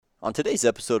On today's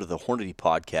episode of the Hornady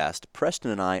Podcast, Preston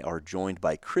and I are joined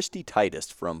by Kristy Titus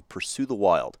from Pursue the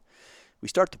Wild. We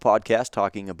start the podcast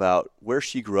talking about where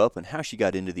she grew up and how she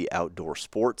got into the outdoor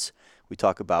sports. We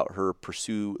talk about her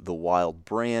Pursue the Wild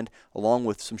brand, along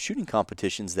with some shooting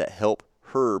competitions that help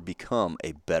her become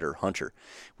a better hunter.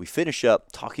 We finish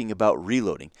up talking about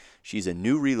reloading. She's a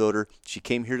new reloader. She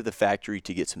came here to the factory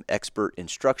to get some expert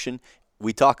instruction.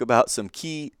 We talk about some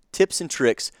key tips and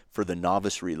tricks for the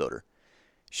novice reloader.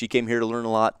 She came here to learn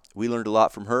a lot. We learned a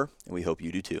lot from her, and we hope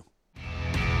you do too.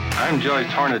 I'm Joyce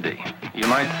Hornady. You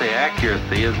might say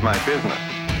accuracy is my business.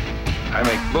 I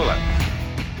make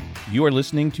bullets. You are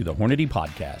listening to the Hornady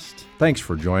Podcast. Thanks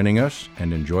for joining us,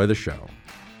 and enjoy the show.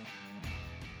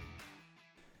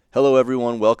 Hello,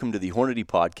 everyone. Welcome to the Hornady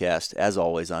Podcast. As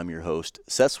always, I'm your host,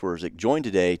 Seth Swerzik, joined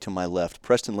today to my left,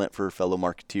 Preston Lentfer, fellow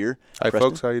marketeer. Hi, Preston.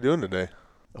 folks. How you doing today?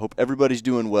 I hope everybody's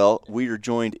doing well. We are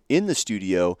joined in the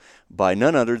studio by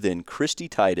none other than Kristy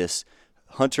Titus,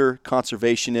 hunter,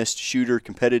 conservationist, shooter,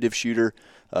 competitive shooter,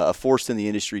 a force in the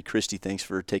industry. Kristy, thanks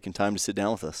for taking time to sit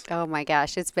down with us. Oh my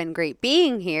gosh, it's been great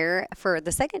being here for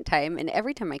the second time, and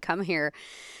every time I come here,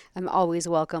 I'm always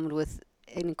welcomed with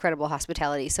incredible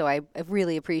hospitality. So I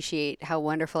really appreciate how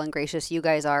wonderful and gracious you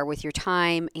guys are with your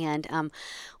time, and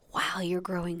wow, you're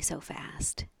growing so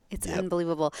fast. It's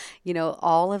unbelievable. You know,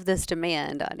 all of this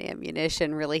demand on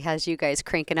ammunition really has you guys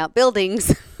cranking out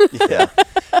buildings. Yeah.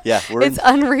 It's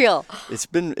unreal. It's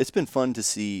been fun to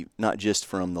see, not just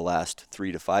from the last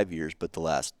 3 to 5 years, but the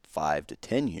last 5 to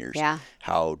 10 years. Yeah.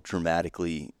 How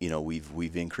dramatically,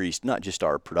 we've increased not just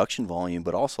our production volume,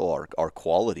 but also our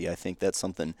quality. I think that's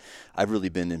something I've really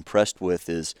been impressed with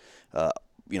is,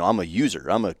 I'm a user.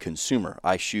 I'm a consumer.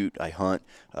 I shoot, I hunt,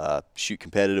 shoot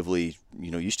competitively,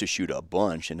 used to shoot a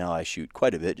bunch, and now I shoot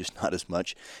quite a bit, just not as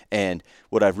much. And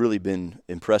what I've really been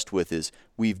impressed with is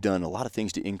we've done a lot of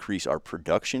things to increase our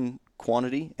production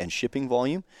quantity and shipping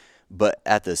volume, but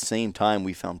at the same time,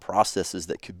 we found processes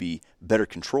that could be better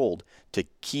controlled to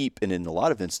keep, and in a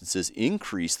lot of instances,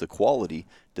 increase the quality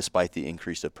despite the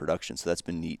increase of production. So that's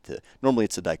been neat. Normally,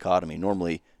 it's a dichotomy.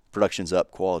 Normally, production's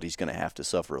up, quality's going to have to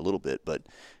suffer a little bit, but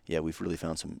yeah, we've really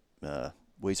found some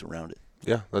ways around it.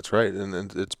 Yeah, that's right,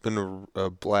 and it's been a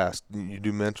blast. You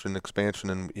do mention expansion,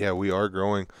 and yeah, we are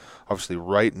growing. Obviously,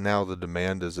 right now the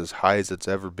demand is as high as it's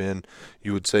ever been.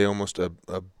 You would say almost a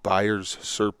buyer's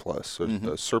surplus,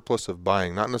 a surplus of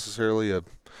buying. Not necessarily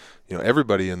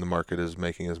everybody in the market is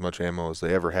making as much ammo as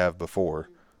they ever have before,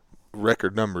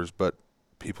 record numbers, but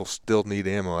people still need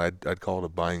ammo. I'd call it a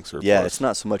buying surplus. Yeah, it's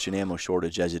not so much an ammo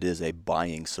shortage as it is a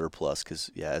buying surplus because,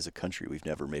 as a country, we've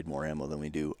never made more ammo than we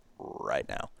do right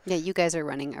now. Yeah, you guys are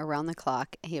running around the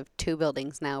clock. You have 2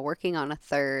 buildings now, working on a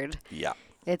third. Yeah.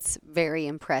 It's very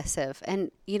impressive.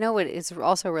 And you know what is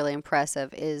also really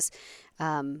impressive is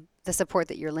the support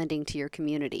that you're lending to your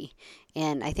community.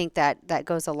 And I think that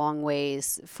goes a long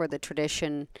ways for the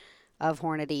tradition of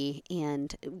Hornady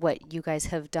and what you guys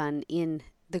have done in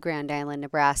the Grand Island,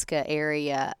 Nebraska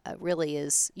area. Really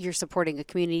is, you're supporting a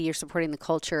community, you're supporting the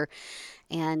culture,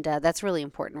 and that's really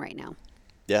important right now.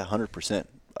 Yeah, 100%.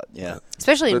 Yeah.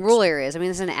 Especially in rural areas. I mean,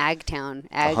 this is an ag town,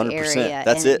 ag 100%. area.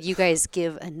 That's and it. You guys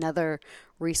give another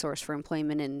resource for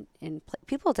employment and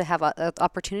people to have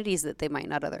opportunities that they might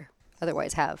not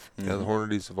otherwise have. Yeah, the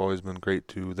Hornadys have always been great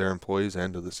to their employees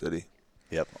and to the city.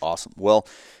 Yep, awesome. Well,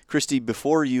 Kristy,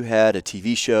 before you had a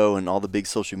TV show and all the big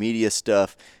social media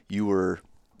stuff, you were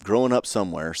growing up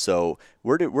somewhere. So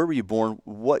where were you born?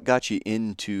 What got you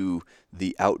into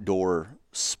the outdoor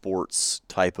sports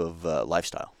type of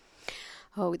lifestyle?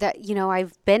 Oh,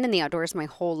 I've been in the outdoors my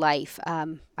whole life.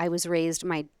 I was raised,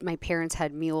 my parents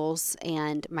had mules,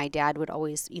 and my dad would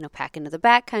always, pack into the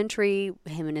backcountry.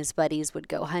 Him and his buddies would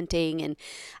go hunting, and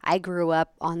I grew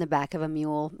up on the back of a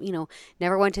mule,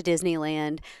 never went to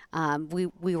Disneyland.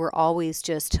 We were always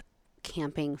just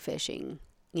camping, fishing,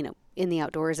 in the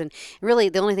outdoors. And really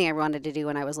the only thing I wanted to do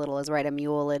when I was little is ride a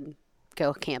mule and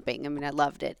go camping. I mean, I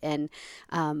loved it. And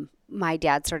my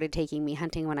dad started taking me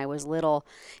hunting when I was little.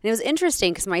 And it was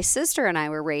interesting because my sister and I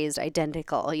were raised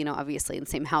identical, obviously in the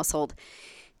same household.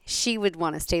 She would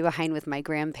want to stay behind with my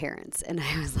grandparents. And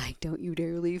I was like, don't you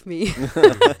dare leave me.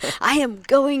 I am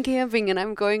going camping and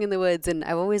I'm going in the woods. And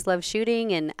I've always loved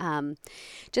shooting and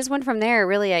just went from there.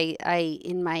 Really, I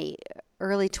in my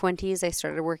early 20s, I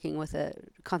started working with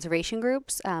conservation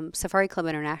groups. Safari Club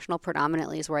International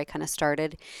predominantly is where I kind of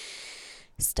started.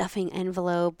 Stuffing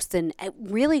envelopes, and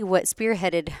really what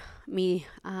spearheaded me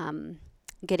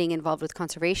getting involved with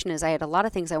conservation is I had a lot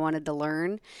of things I wanted to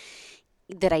learn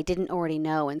that I didn't already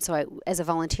know. And so as a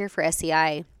volunteer for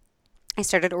SEI, I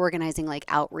started organizing like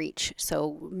outreach,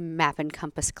 so map and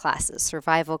compass classes,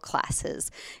 survival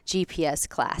classes, GPS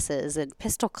classes, and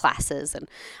pistol classes. And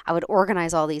I would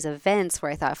organize all these events where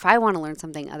I thought, if I want to learn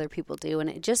something other people do, and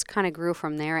it just kind of grew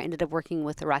from there. I ended up working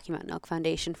with the Rocky Mountain Elk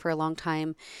Foundation for a long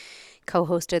time,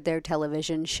 co-hosted their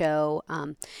television show.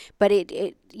 But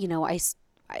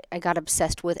I got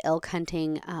obsessed with elk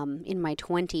hunting in my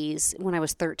 20s. When I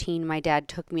was 13, my dad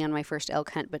took me on my first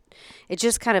elk hunt, but it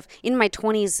just kind of, in my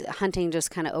 20s, hunting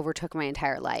just kind of overtook my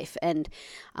entire life. And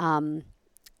I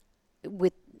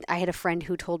had a friend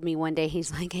who told me one day,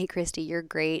 he's like, "Hey, Kristy, you're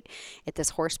great at this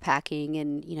horse packing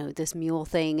and, this mule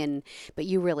thing, but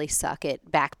you really suck at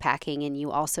backpacking and you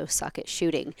also suck at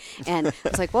shooting." And I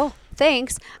was like, "Well,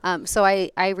 thanks." So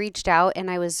I reached out,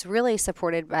 and I was really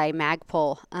supported by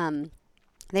Magpul.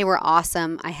 They were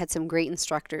awesome. I had some great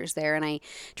instructors there, and I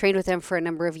trained with them for a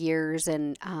number of years.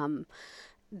 And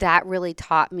that really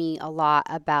taught me a lot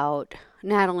about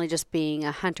not only just being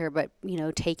a hunter, but,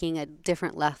 taking a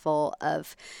different level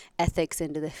of ethics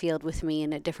into the field with me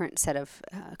and a different set of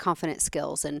confidence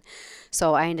skills. And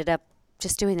so I ended up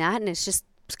just doing that, and it's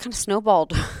kind of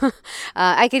snowballed.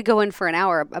 I could go in for an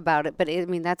hour about it, but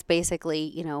that's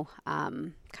basically,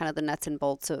 kind of the nuts and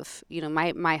bolts of,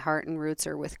 my heart and roots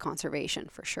are with conservation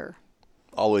for sure.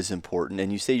 Always important.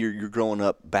 And you say you're growing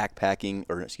up backpacking,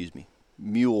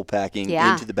 mule packing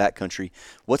Yeah. into the backcountry.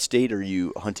 What state are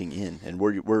you hunting in, and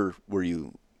where were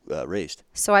you raised?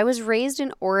 So I was raised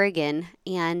in Oregon,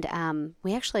 and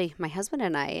my husband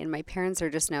and I and my parents are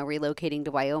just now relocating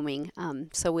to Wyoming.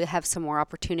 So we'll have some more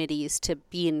opportunities to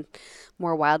be in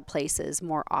more wild places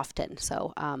more often.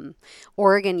 So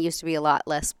Oregon used to be a lot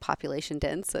less population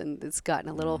dense, and it's gotten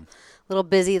a little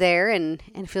busy there, and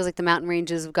it feels like the mountain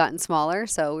ranges have gotten smaller.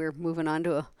 So we're moving on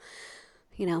to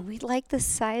we'd like the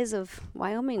size of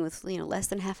Wyoming with, less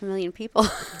than 500,000 people.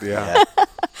 Yeah.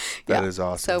 That is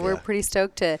awesome. So we're pretty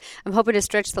stoked I'm hoping to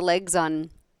stretch the legs on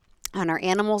our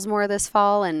animals more this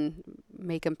fall and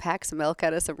make them pack some elk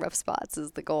out of some rough spots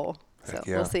is the goal. So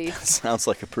we'll see. Sounds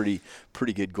like a pretty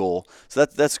good goal. So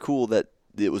that's cool that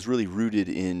it was really rooted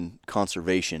in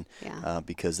conservation. Yeah.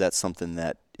 Because that's something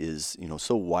that is,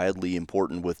 so wildly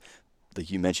important with, like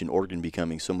you mentioned, Oregon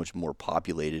becoming so much more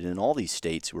populated, in all these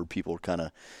states where people are kind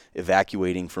of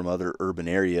evacuating from other urban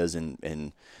areas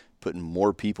and putting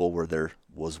more people where there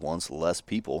was once less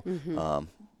people.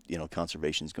 Mm-hmm.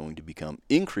 Conservation is going to become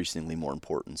increasingly more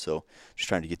important. So just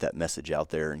trying to get that message out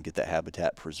there and get that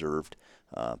habitat preserved.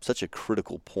 Such a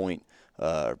critical point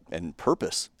and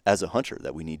purpose as a hunter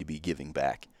that we need to be giving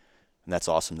back. And that's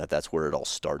awesome that's where it all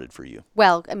started for you.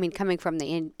 Well, coming from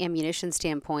the ammunition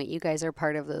standpoint, you guys are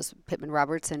part of those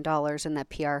Pittman-Robertson dollars and that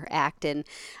PR Act. And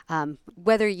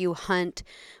whether you hunt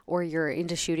or you're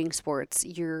into shooting sports,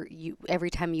 you every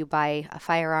time you buy a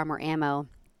firearm or ammo,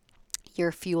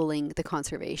 you're fueling the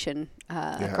conservation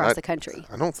across the country.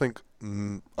 I don't think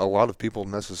a lot of people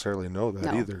necessarily know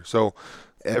that either. So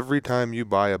every time you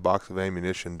buy a box of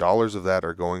ammunition, dollars of that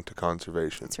are going to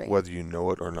conservation, That's right. whether you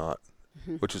know it or not.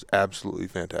 Mm-hmm. Which is absolutely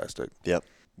fantastic. Yep,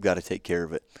 got to take care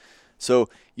of it. So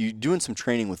you're doing some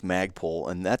training with Magpul,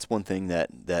 and that's one thing that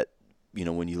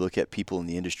when you look at people in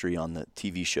the industry on the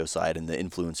TV show side and the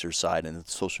influencer side and the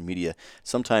social media,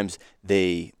 sometimes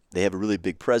they have a really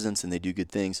big presence and they do good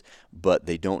things, but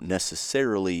they don't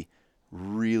necessarily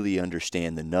really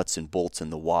understand the nuts and bolts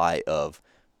and the why of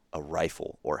a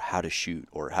rifle, or how to shoot,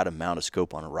 or how to mount a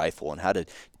scope on a rifle, and how to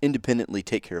independently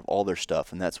take care of all their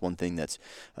stuff. And that's one thing that's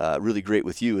really great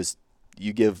with you is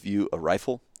you give you a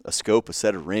rifle, a scope, a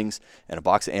set of rings, and a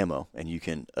box of ammo, and you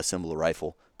can assemble a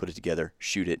rifle, put it together,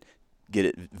 shoot it, get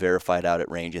it verified out at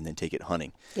range, and then take it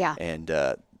hunting. Yeah. And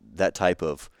that type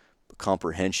of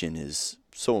comprehension is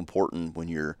so important when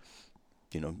you're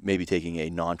maybe taking a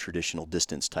non-traditional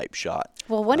distance type shot.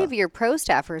 Well, one of your pro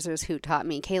staffers is who taught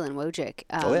me, Kaylin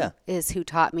Wojcik, is who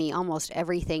taught me almost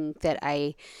everything that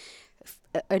I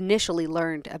initially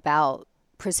learned about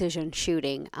precision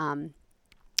shooting.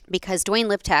 Because Dwayne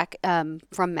Liptak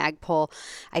from Magpul,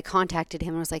 I contacted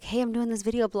him and was like, "Hey, I'm doing this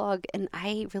video blog and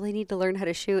I really need to learn how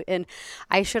to shoot." And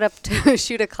I showed up to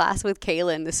shoot a class with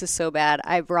Kaylin. This is so bad.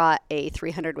 I brought a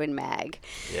 300 Win mag.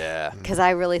 Yeah. Because I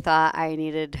really thought I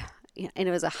needed... And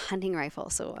it was a hunting rifle.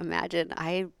 So imagine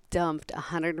I dumped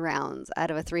 100 rounds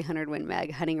out of a 300 Win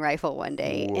mag hunting rifle one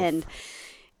day. Oof. And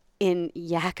in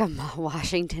Yakima,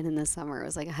 Washington in the summer, it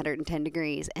was like 110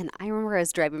 degrees. And I remember I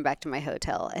was driving back to my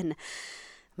hotel and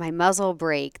my muzzle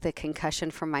brake, the concussion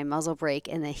from my muzzle brake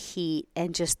and the heat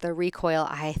and just the recoil,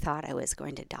 I thought I was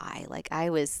going to die. Like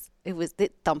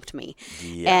it thumped me.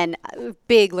 Yeah. And a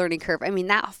big learning curve. I mean,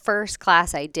 that first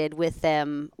class I did with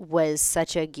them was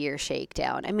such a gear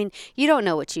shakedown. I mean, you don't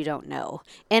know what you don't know.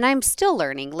 And I'm still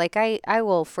learning. Like I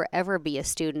will forever be a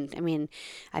student. I mean,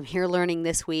 I'm here learning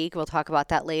this week. We'll talk about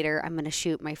that later. I'm going to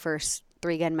shoot my first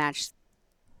 3-gun match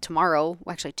tomorrow.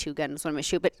 Well, actually 2 guns when I'm going to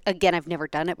shoot. But again, I've never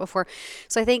done it before.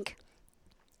 So I think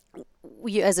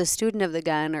you, as a student of the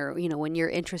gun, or when you're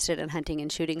interested in hunting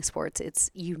and shooting sports,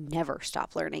 you never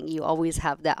stop learning. You always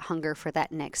have that hunger for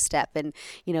that next step. And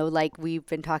like we've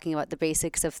been talking about the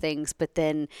basics of things, but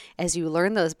then as you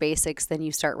learn those basics, then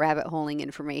you start rabbit holing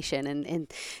information,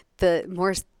 and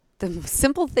the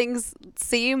simple things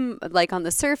seem like on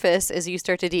the surface. As you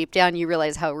start to deep down, you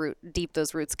realize how deep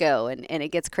those roots go, and it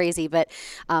gets crazy. But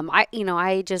I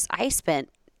spent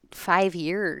 5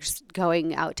 years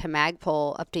going out to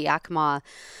Magpul up to Yakima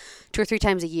 2 or 3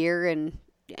 times a year and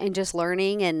just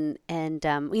learning. And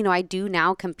I do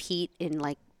now compete in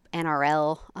like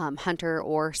NRL hunter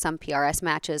or some PRS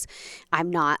matches. I'm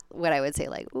not what I would say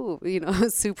like,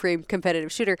 supreme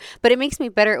competitive shooter, but it makes me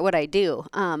better at what I do.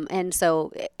 And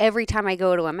so every time I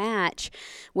go to a match,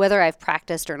 whether I've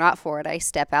practiced or not for it, I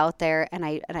step out there and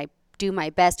I do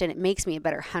my best, and it makes me a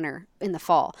better hunter in the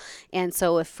fall. And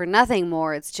so if for nothing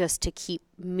more, it's just to keep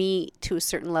me to a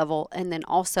certain level, and then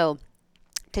also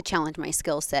to challenge my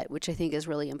skill set, which I think is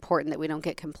really important, that we don't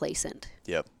get complacent.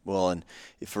 Yep. Well, and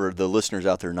for the listeners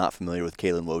out there not familiar with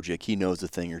Kalen Wojcik, he knows a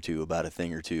thing or two about a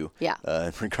thing or two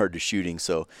in regard to shooting.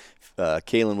 So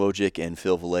Kalen Wojcik and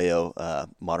Phil Vallejo,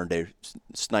 modern-day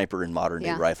sniper and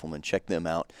modern-day rifleman, check them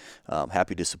out.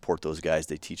 Happy to support those guys.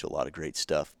 They teach a lot of great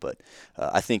stuff. But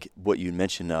I think what you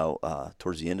mentioned now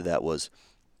towards the end of that was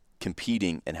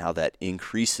competing and how that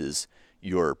increases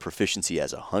your proficiency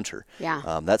as a hunter.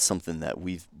 Yeah. That's something that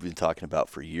we've been talking about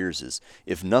for years. Is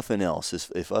if nothing else,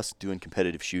 if us doing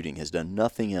competitive shooting has done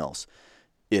nothing else,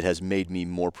 it has made me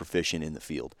more proficient in the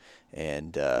field.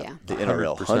 And the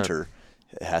NRL 100%. Hunter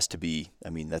has to be.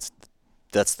 I mean, that's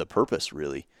the purpose,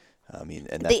 really. I mean,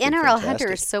 and that's the NRL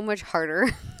hunter is so much harder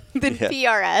than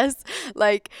PRS.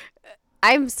 Like,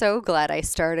 I'm so glad I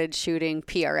started shooting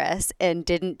PRS and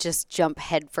didn't just jump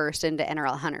headfirst into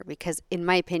NRL Hunter, because in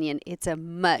my opinion, it's a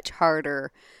much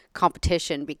harder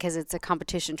competition, because it's a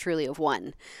competition truly of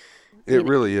one. It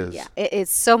really is. Yeah,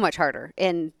 it's so much harder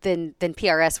than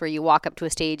PRS, where you walk up to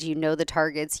a stage, you know the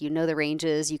targets, you know the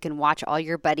ranges, you can watch all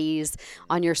your buddies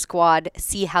on your squad,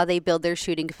 see how they build their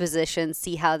shooting positions,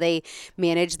 see how they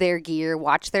manage their gear,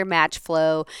 watch their match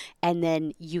flow, and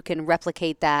then you can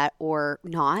replicate that or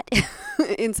not.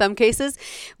 In some cases,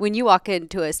 when you walk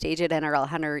into a stage at NRL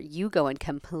Hunter, you go in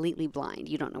completely blind.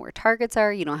 You don't know where targets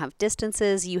are. You don't have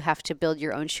distances. You have to build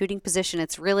your own shooting position.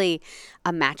 It's really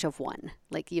a match of one.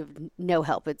 Like, you have no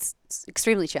help. It's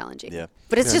extremely challenging. Yeah.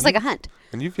 But it's just like a hunt.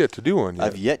 And you've yet to do one yet.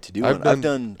 I've yet to do one. I've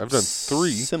done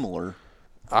 3 similar.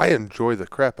 I enjoy the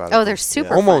crap out of them. Oh, they're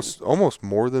super fun. Almost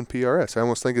more than PRS. I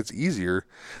almost think it's easier.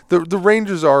 The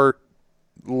ranges are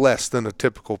less than a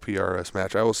typical PRS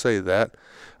match. I will say that.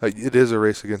 It is a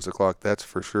race against the clock, that's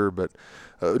for sure. But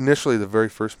initially, the very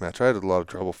first match, I had a lot of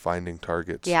trouble finding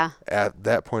targets. Yeah. At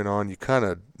that point on, you kind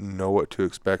of know what to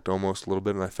expect almost a little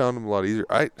bit, and I found them a lot easier.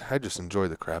 I just enjoy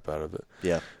the crap out of it.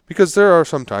 Yeah. Because there are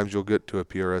some times you'll get to a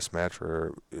PRS match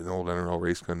or an old NRL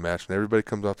race gun match, and everybody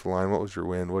comes off the line, what was your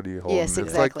win? What do you hold? Yes,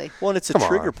 exactly. It's like, well, and it's a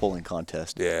trigger pulling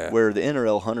contest. Yeah. Where the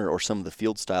NRL Hunter or some of the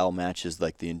field style matches,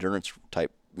 like the endurance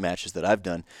type matches that I've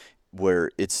done,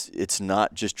 where it's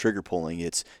not just trigger pulling,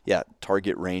 it's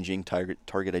target ranging, target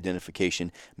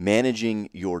identification, managing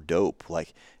your dope.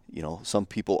 Like, some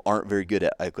people aren't very good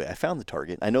at, I found the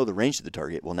target, I know the range of the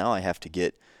target. Well, now I have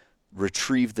to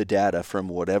retrieve the data from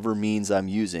whatever means I'm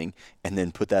using and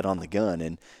then put that on the gun.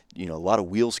 And a lot of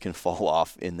wheels can fall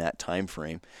off in that time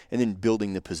frame. And then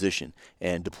building the position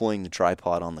and deploying the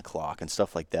tripod on the clock and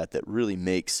stuff like that really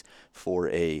makes for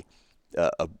a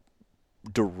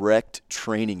direct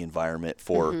training environment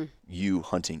for you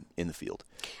hunting in the field.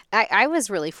 I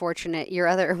was really fortunate.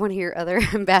 One of your other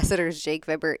ambassadors, Jake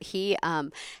Vibert, he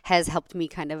has helped me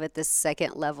kind of at this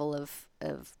second level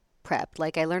of prep.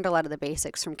 Like, I learned a lot of the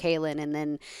basics from Kalen, and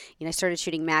then I started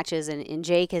shooting matches, and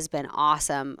Jake has been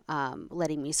awesome,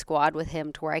 letting me squad with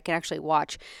him to where I can actually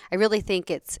watch. I really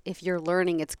think if you're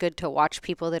learning, it's good to watch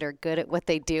people that are good at what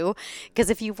they do,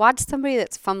 because if you watch somebody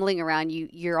that's fumbling around,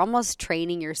 you're almost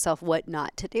training yourself what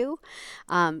not to do.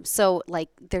 So like,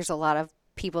 there's a lot of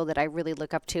people that I really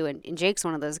look up to, and Jake's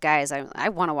one of those guys. I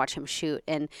want to watch him shoot.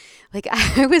 And like,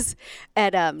 I was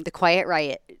at the Quiet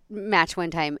Riot match one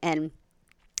time, and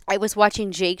I was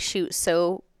watching Jake shoot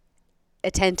so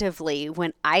attentively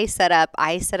when I set up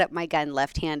my gun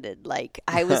left-handed. Like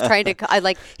I was trying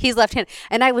to, he's left-handed,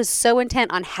 and I was so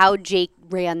intent on how Jake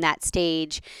ran that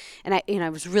stage, and I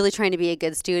was really trying to be a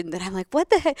good student. That I'm like, what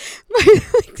the heck?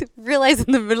 Realize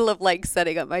in the middle of like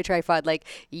setting up my tripod, like,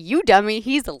 you dummy,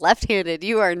 he's left-handed.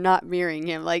 You are not mirroring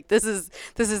him. Like this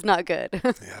is not good.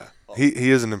 Yeah, he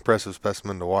is an impressive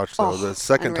specimen to watch though. The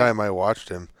second time I watched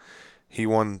him, he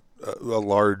won a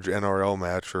large NRL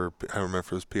match, or I don't remember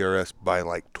if it was PRS, by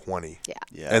like 20.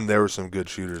 Yeah. And there were some good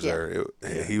shooters there.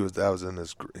 He was in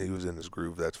his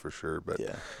groove, that's for sure. But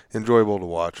enjoyable to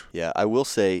watch. Yeah, I will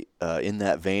say in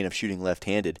that vein of shooting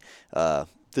left-handed,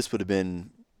 this would have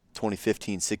been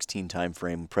 2015-16 time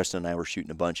frame. Preston and I were shooting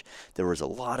a bunch. There was a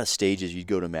lot of stages you'd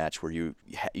go to match where you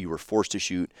were forced to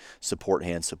shoot support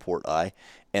hand, support eye,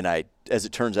 and I, as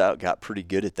it turns out, got pretty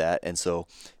good at that. And so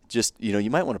just, you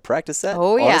might want to practice that,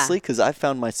 honestly, because I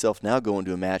found myself now going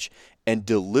to a match and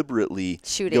deliberately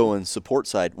going support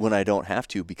side when I don't have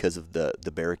to because of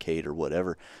the barricade or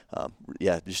whatever.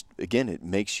 Just again, it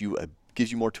makes you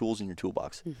gives you more tools in your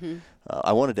toolbox. Mm-hmm.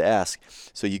 I wanted to ask,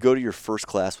 so you go to your first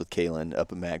class with Kaylin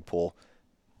up at Magpul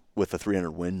with a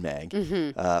 300 Win Mag.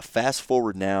 Mm-hmm. Fast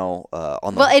forward now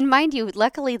on the... Well, and mind you,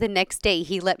 luckily the next day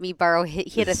he let me borrow,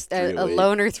 he had a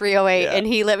loaner 308, and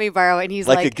he let me borrow it, and he's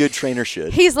like... a good trainer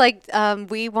should. He's like,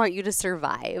 we want you to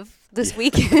survive this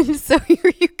weekend, so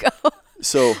here you go.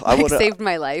 So saved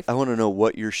my life. I want to know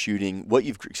what you're shooting, what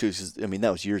you've... I mean,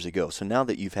 that was years ago. So now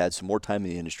that you've had some more time in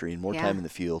the industry and more time in the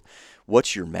field,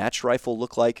 what's your match rifle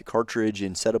look like, cartridge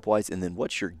and setup-wise, and then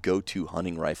what's your go-to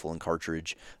hunting rifle and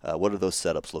cartridge? What do those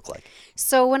setups look like?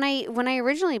 So when I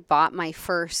originally bought my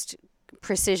first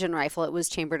precision rifle, it was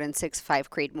chambered in 6.5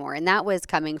 Creedmoor, and that was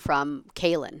coming from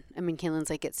Kaylin. I mean,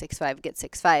 Kaylin's like, get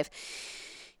 6.5.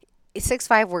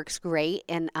 6.5 works great,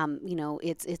 and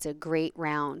it's a great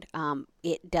round.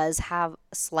 It does have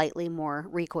slightly more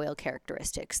recoil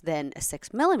characteristics than a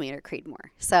 6mm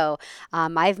Creedmoor. So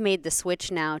I've made the switch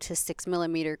now to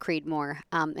 6mm Creedmoor,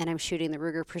 and I'm shooting the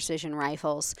Ruger Precision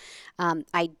rifles.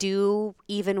 I do,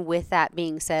 even with that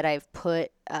being said, I've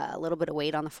put a little bit of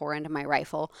weight on the forend of my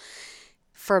rifle.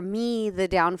 For me, the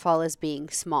downfall is being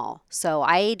small. So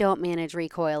I don't manage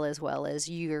recoil as well as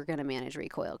you're going to manage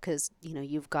recoil because,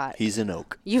 you've got... He's an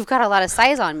oak. You've got a lot of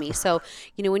size on me. So,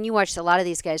 when you watch a lot of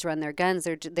these guys run their guns,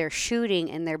 they're shooting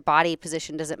and their body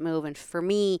position doesn't move. And for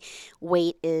me,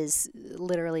 weight is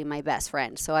literally my best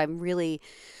friend. So I'm really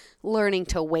learning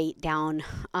to weight down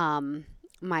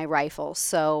my rifle.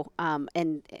 So,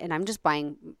 and I'm just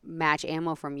buying match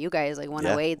ammo from you guys, like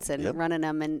 108s and running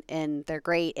them, and they're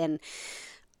great. And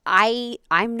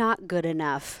I'm not good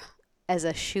enough as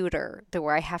a shooter to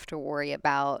where I have to worry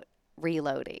about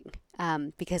reloading,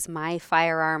 because my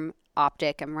firearm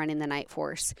optic, I'm running the Night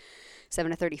Force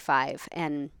 7-35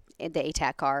 and the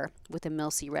ATAC-R with a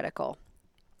Mil-C reticle.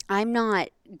 I'm not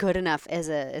good enough as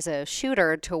a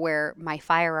shooter to where my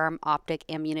firearm optic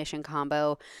ammunition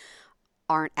combo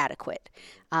aren't adequate.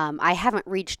 I haven't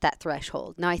reached that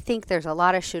threshold. Now, I think there's a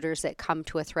lot of shooters that come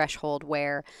to a threshold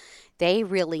where they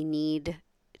really need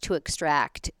to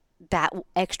extract that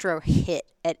extra hit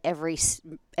at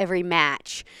every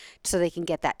match so they can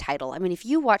get that title. I mean, if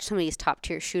you watch some of these top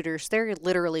tier shooters, they're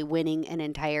literally winning an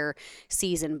entire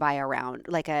season by a round,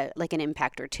 like an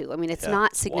impact or two. I mean, it's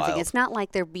not significant. Wild. It's not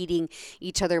like they're beating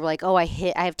each other like, oh, I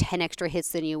have 10 extra hits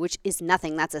than you, which is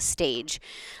nothing. That's a stage.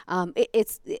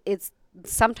 It's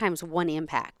sometimes one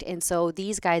impact. And so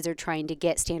these guys are trying to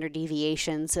get standard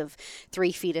deviations of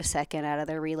 3 feet a second out of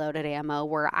their reloaded ammo,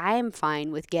 where I'm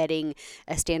fine with getting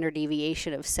a standard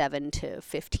deviation of 7 to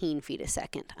 15 feet a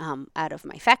second out of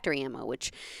my factory ammo,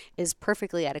 which is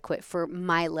perfectly adequate for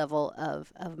my level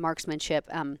of marksmanship.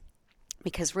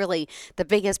 Because really, the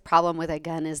biggest problem with a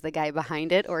gun is the guy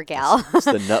behind it or gal. It's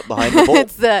the nut behind the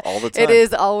bolt all the time. It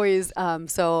is always.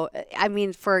 So, I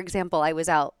mean, for example, I was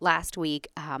out last week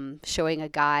showing a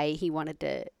guy, he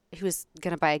was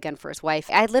going to buy a gun for his wife.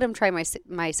 I let him try my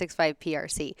 6.5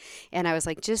 PRC. And I was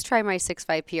like, just try my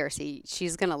 6.5 PRC.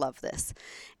 She's going to love this.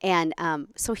 And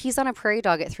so he's on a prairie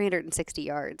dog at 360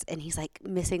 yards. And he's like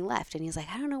missing left. And he's like,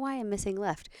 I don't know why I'm missing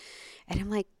left. And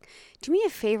I'm like, do me a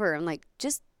favor. I'm like,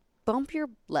 just bump your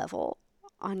level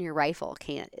on your rifle.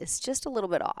 It's just a little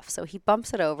bit off. So he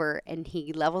bumps it over and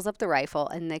he levels up the rifle,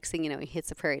 and next thing you know, he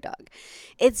hits a prairie dog.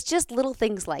 It's just little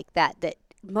things like that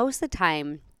most of the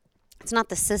time, it's not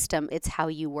the system, it's how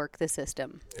you work the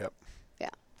system. Yep. Yeah.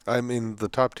 I mean, the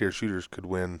top tier shooters could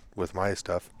win with my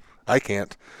stuff. I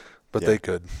can't. But they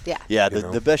could. Yeah. Yeah,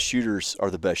 the best shooters are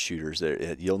the best shooters.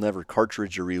 You'll never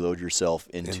cartridge or reload yourself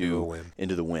into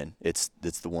the win. It's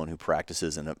the one who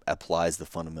practices and applies the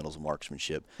fundamentals of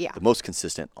marksmanship. Yeah. The most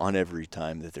consistent on every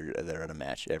time that they're at a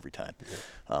match, every time.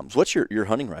 Yeah. So what's your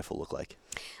hunting rifle look like?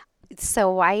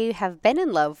 So I have been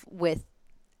in love with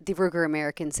the Ruger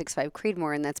American 6.5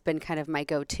 Creedmoor, and that's been kind of my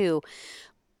go-to.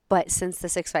 But since the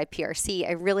 6.5 PRC,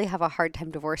 I really have a hard time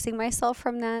divorcing myself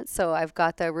from that. So I've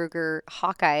got the Ruger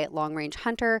Hawkeye Long Range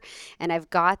Hunter, and I've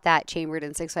got that chambered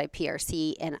in 6.5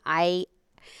 PRC, and I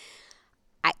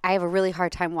have a really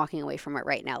hard time walking away from it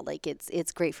right now. Like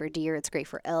it's great for deer, it's great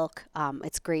for elk,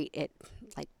 it's great at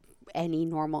like any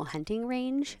normal hunting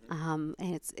range, and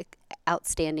it's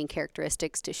outstanding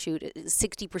characteristics to shoot. It's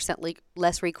 60%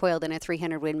 less recoil than a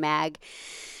 300 Win mag.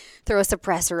 Throw a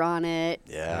suppressor on it.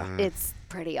 Yeah. It's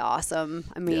pretty awesome.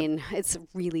 I mean, it's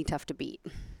really tough to beat.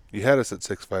 You had us at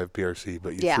 6.5 PRC,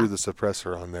 but you threw the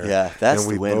suppressor on there. Yeah, that's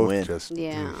and the win-win.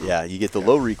 Yeah, you get the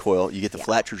low recoil, you get the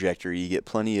flat trajectory, you get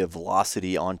plenty of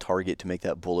velocity on target to make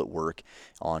that bullet work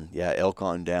on elk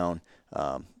on down.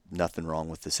 Nothing wrong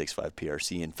with the 6.5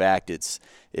 PRC. In fact, it's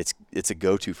a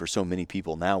go-to for so many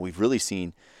people now. We've really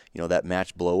seen, that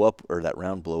match blow up, or that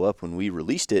round blow up when we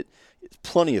released it.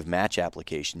 Plenty of match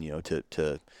application,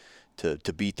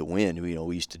 to beat the wind.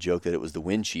 We used to joke that it was the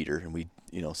wind cheater, and we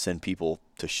send people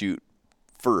to shoot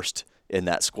first in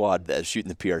that squad that's shooting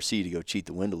the PRC to go cheat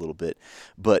the wind a little bit.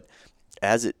 But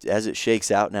as it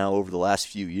shakes out now over the last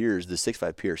few years, the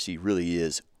 6.5 PRC really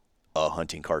is a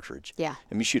hunting cartridge. Yeah.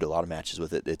 And we shoot a lot of matches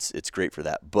with it. It's great for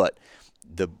that. But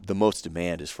the most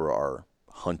demand is for our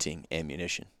hunting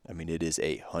ammunition. I mean, it is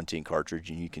a hunting cartridge,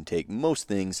 and you can take most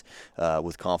things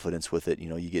with confidence with it.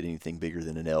 You get anything bigger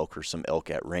than an elk or some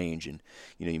elk at range, and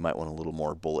you might want a little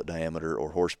more bullet diameter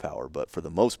or horsepower. But for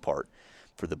the most part,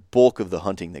 for the bulk of the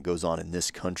hunting that goes on in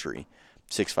this country,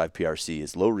 6.5 PRC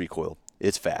is low recoil.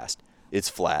 It's fast. It's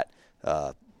flat.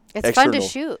 It's fun to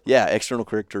shoot. Yeah, external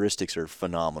characteristics are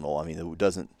phenomenal. I mean, it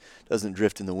doesn't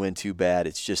drift in the wind too bad.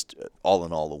 It's just all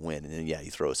in all a win. And then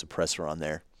you throw a suppressor on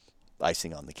there.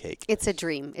 Icing on the cake. It's a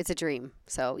dream.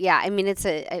 So I mean,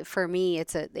 for me,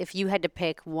 if you had to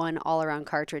pick one all-around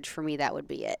cartridge, for me, that would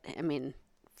be it. I mean,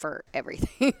 for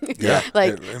everything. Yeah.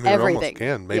 Everything. It almost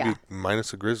can, maybe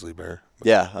minus a grizzly bear.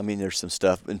 Yeah, I mean, there's some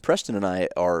stuff. And Preston and I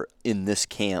are in this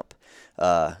camp,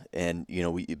 and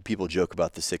people joke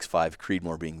about the 6.5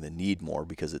 Creedmoor being the Needmore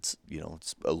because it's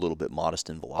it's a little bit modest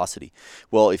in velocity.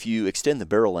 Well, if you extend the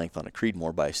barrel length on a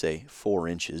Creedmoor by say 4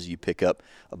 inches, you pick up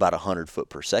about 100 foot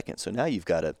per second. So now you've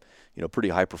got a pretty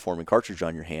high performing cartridge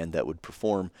on your hand that would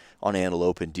perform on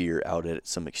antelope and deer out at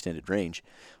some extended range.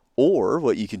 Or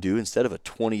what you can do, instead of a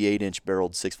 28-inch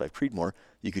barreled 6.5 Creedmoor,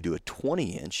 you could do a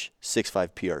 20-inch 6.5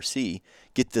 PRC,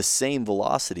 get the same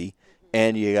velocity,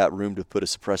 and you got room to put a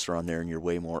suppressor on there, and you're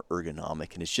way more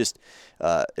ergonomic. And it's just,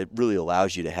 it really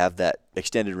allows you to have that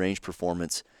extended range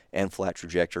performance and flat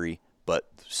trajectory, but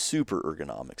super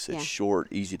ergonomics. It's short,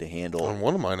 easy to handle. On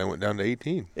one of mine, I went down to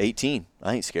 18. 18.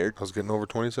 I ain't scared. I was getting over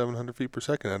 2,700 feet per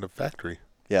second out of factory.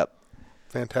 Yep.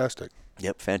 Fantastic.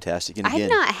 Yep, fantastic. And again, I've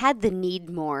not had the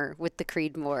Needmore with the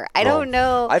Creedmoor. I don't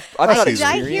know. I've got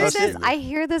experience. I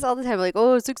hear this all the time. Like,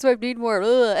 6.5 Needmore,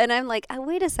 ugh. And I'm like,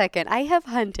 wait a second. I have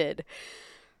hunted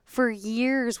for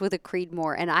years with a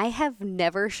Creedmoor, and I have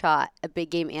never shot a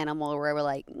big game animal where we're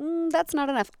like, that's not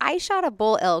enough. I shot a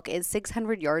bull elk at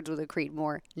 600 yards with a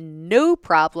Creedmoor, no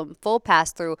problem, full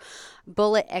pass through,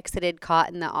 bullet exited, caught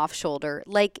in the off shoulder.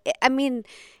 Like, I mean,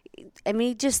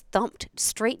 he just thumped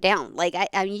straight down. Like,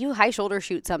 I mean, you high shoulder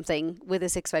shoot something with a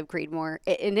 6.5 Creedmoor,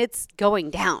 and it's going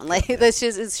down. Like, that's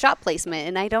just, it's shot placement.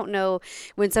 And I don't know,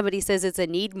 when somebody says it's a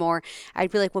need more,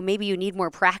 I'd be like, well, maybe you need more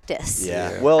practice.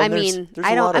 Yeah. Well, I'm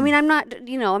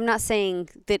not saying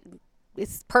that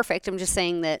it's perfect. I'm just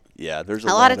saying that there's a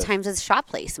lot of times it's shot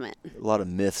placement. A lot of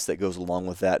myths that goes along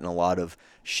with that, and a lot of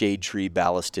shade tree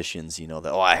ballisticians,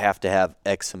 that, I have to have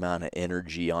X amount of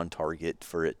energy on target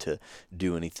for it to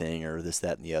do anything, or this,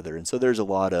 that, and the other. And so there's a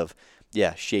lot of,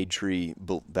 shade tree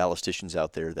ballisticians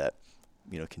out there that,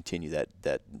 continue that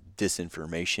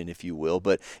disinformation, if you will.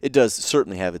 But it does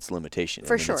certainly have its limitations.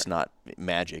 For sure. It's not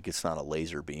magic. It's not a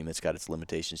laser beam. It's got its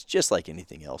limitations, just like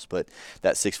anything else. But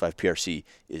that 6.5 PRC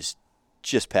is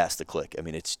just past the click. I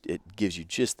mean, it gives you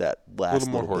just that last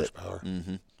little more horsepower.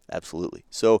 Mm-hmm. Absolutely.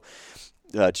 So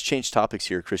to change topics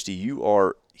here, Kristy, you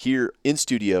are here in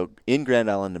studio in Grand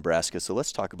Island, Nebraska. So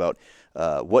let's talk about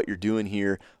what you're doing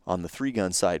here on the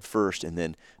 3-gun side first, and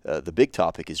then the big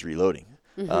topic is reloading,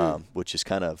 which is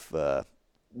kind of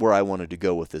where I wanted to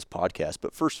go with this podcast.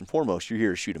 But first and foremost, you're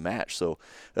here to shoot a match. So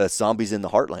Zombies in the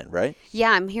Heartland, right?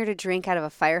 Yeah, I'm here to drink out of a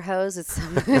fire hose. It's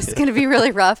going to be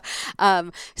really rough.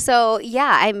 So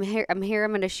yeah, I'm here. I'm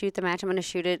going to shoot the match. I'm going to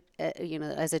shoot it,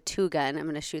 as a 2-gun. I'm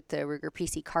going to shoot the Ruger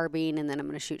PC carbine, and then I'm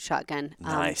going to shoot shotgun.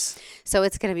 Nice. So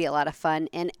it's going to be a lot of fun,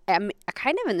 and I'm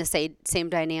kind of in the same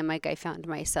dynamic I found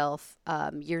myself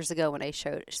years ago when I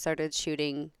started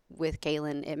shooting with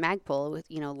Galen at Magpul with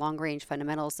long range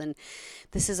fundamentals, and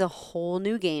this is a whole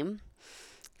new game,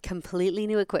 completely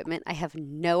new equipment. I have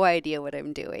no idea what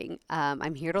I'm doing.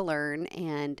 I'm here to learn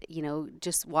and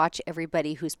just watch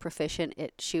everybody who's proficient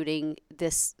at shooting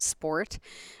this sport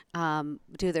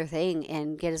do their thing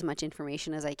and get as much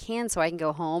information as I can so I can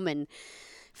go home and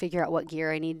figure out what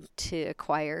gear I need to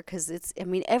acquire, because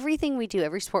everything we do,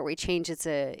 every sport we change, it's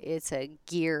a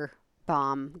gear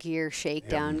bomb, gear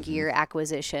shakedown, gear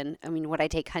acquisition. What I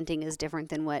take hunting is different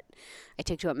than what I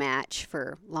took to a match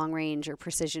for long range or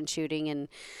precision shooting, and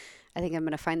I think I'm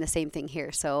going to find the same thing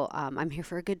here. So I'm here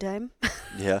for a good time.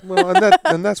 Yeah. Well,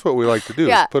 and that's what we like to do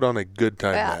is put on a good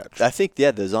time match. I think,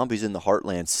 the Zombies in the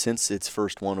Heartland, since its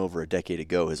first one over a decade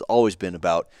ago, has always been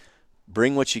about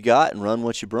bring what you got and run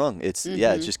what you brung. It's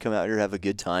it's just come out here, have a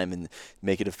good time, and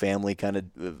make it a family kind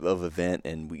of event.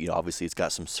 And obviously it's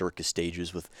got some circus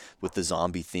stages with the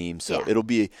zombie theme, so it'll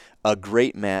be a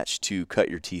great match to cut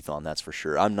your teeth on. That's for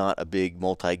sure. I'm not a big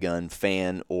multi-gun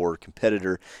fan or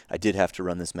competitor. I did have to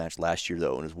run this match last year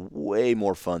though, and it was way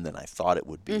more fun than I thought it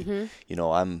would be.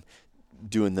 I'm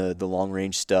doing the long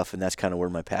range stuff, and that's kind of where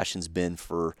my passion's been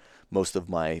for most of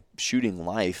my shooting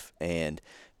life, and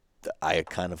I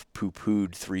kind of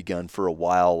poo-pooed 3-gun for a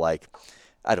while. Like,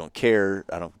 I don't care.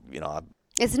 I don't,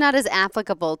 it's not as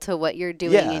applicable to what you're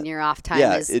doing in your off time.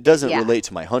 Yeah, it doesn't relate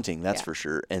to my hunting, that's for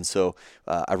sure. And so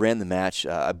I ran the match.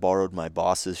 I borrowed my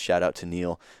boss's, shout out to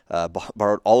Neil,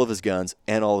 borrowed all of his guns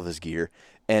and all of his gear,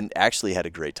 and actually had a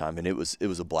great time. And it was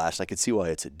a blast. I could see why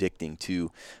it's addicting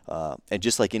too. And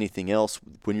just like anything else,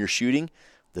 when you're shooting,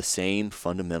 the same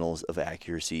fundamentals of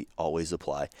accuracy always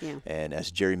apply. Yeah. And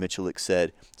as Jerry Michalik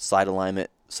said, sight alignment,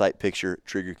 sight picture,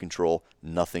 trigger control,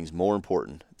 nothing's more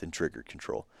important than trigger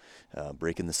control.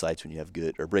 Breaking the sights when you have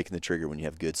good, or breaking the trigger when you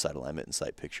have good sight alignment and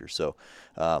sight picture. So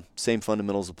same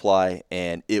fundamentals apply,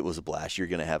 and it was a blast. You're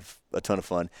going to have a ton of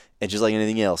fun. And just like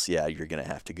anything else, you're going to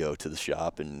have to go to the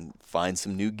shop and find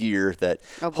some new gear that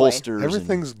holsters.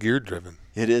 Everything's gear driven.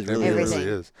 It is. It really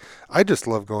is. I just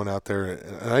love going out there,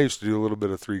 and I used to do a little bit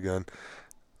of 3-gun.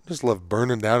 Just love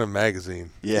burning down a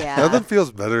magazine. Yeah. Nothing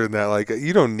feels better than that. Like,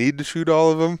 you don't need to shoot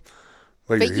all of them.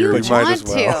 But you want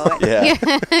to.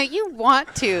 Yeah. You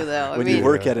want to, though. When you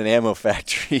work at an ammo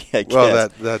factory, I guess. Well,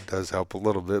 that does help a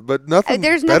little bit. But nothing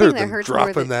there's better nothing that than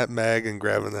dropping that mag and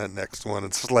grabbing that next one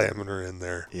and slamming her in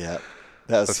there. Yeah.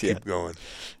 Let's keep going.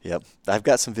 Yep. I've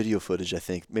got some video footage, I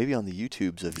think, maybe on the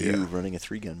YouTubes of you running a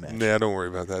 3-gun match. Yeah, don't worry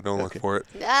about that. Don't look for it.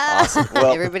 Awesome.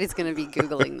 Well, everybody's going to be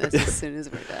Googling this as soon as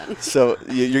we're done. So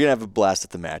you're going to have a blast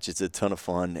at the match. It's a ton of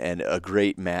fun and a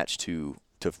great match to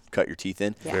cut your teeth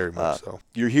in. Yeah. Very much so.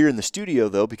 You're here in the studio,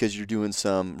 though, because you're doing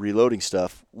some reloading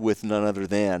stuff with none other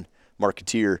than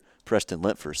marketeer Preston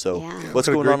Lentfer. So what's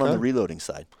going on the reloading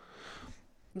side?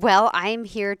 Well, I'm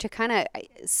here to kind of,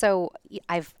 so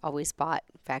I've always bought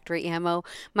factory ammo.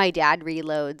 My dad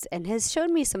reloads and has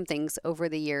shown me some things over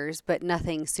the years, but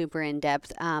nothing super in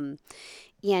depth.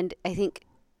 And I think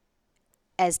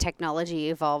as technology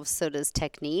evolves, so does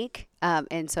technique.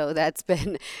 And so that's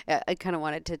been, I kind of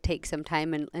wanted to take some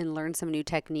time and learn some new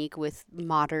technique with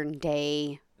modern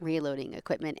day reloading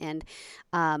equipment. And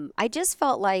I just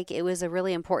felt like it was a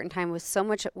really important time with so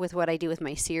much with what I do with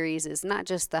my series is not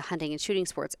just the hunting and shooting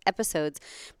sports episodes,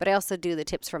 but I also do the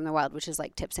tips from the wild, which is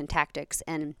like tips and tactics.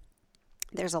 And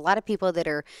there's a lot of people that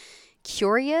are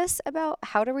curious about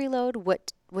how to reload,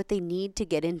 what they need to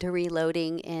get into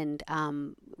reloading, and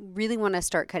really want to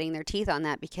start cutting their teeth on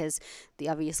that because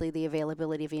obviously the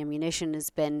availability of ammunition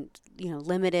has been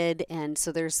limited, and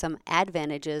so there's some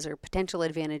advantages or potential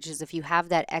advantages if you have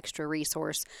that extra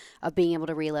resource of being able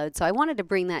to reload. So I wanted to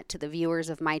bring that to the viewers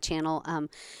of my channel,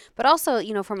 but also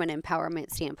from an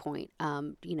empowerment standpoint,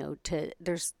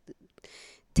 there's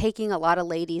taking a lot of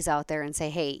ladies out there and say,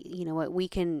 hey, you know what,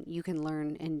 you can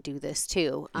learn and do this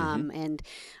too.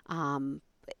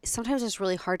 Sometimes it's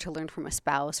really hard to learn from a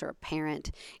spouse or a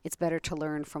parent. It's better to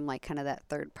learn from like kind of that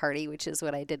third party, which is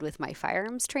what I did with my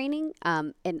firearms training.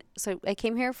 And so I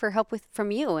came here for help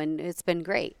from you, and it's been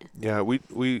great. Yeah,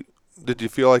 we did you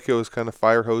feel like it was kind of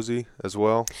fire hosey as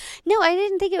well? No, I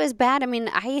didn't think it was bad. I mean,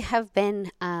 I have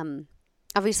been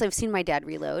obviously I've seen my dad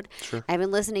reload. Sure. I've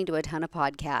been listening to a ton of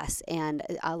podcasts, and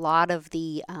a lot of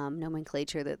the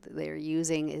nomenclature that they're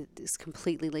using is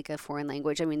completely like a foreign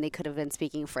language. I mean, they could have been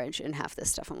speaking French and half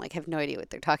this stuff. I'm like, I have no idea what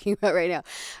they're talking about right now.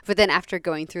 But then after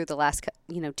going through the last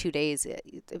 2 days,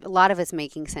 a lot of it's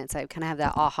making sense. I kind of have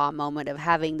that aha moment of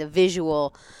having the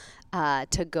visual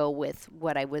to go with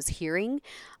what I was hearing.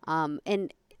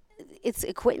 And it's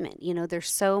equipment. There's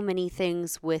so many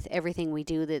things with everything we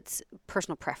do that's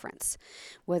personal preference.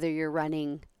 Whether you're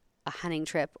running a hunting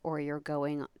trip or you're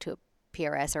going to a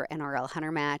PRS or NRL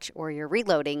hunter match or you're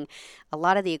reloading, a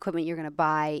lot of the equipment you're going to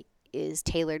buy is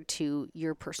tailored to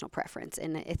your personal preference.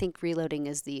 And I think reloading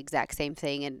is the exact same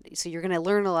thing. And so you're going to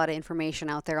learn a lot of information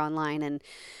out there online, and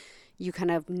you kind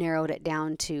of narrowed it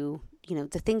down to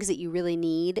the things that you really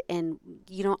need, and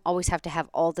you don't always have to have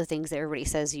all the things that everybody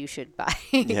says you should buy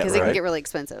because it can get really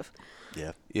expensive.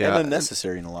 Yeah. Yeah. And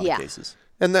unnecessary in a lot of cases.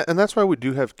 And that's why we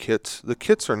do have kits. The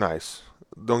kits are nice.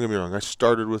 Don't get me wrong. I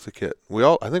started with a kit.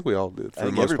 I think we all did for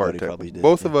the most part. Probably did.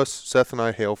 Both of us, Seth and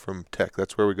I, hail from Tech.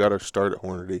 That's where we got our start at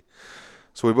Hornady.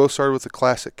 So we both started with the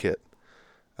classic kit.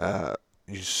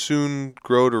 You soon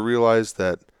grow to realize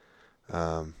that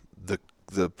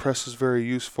the press is very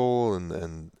useful,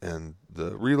 and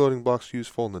the reloading block's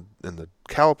useful, and the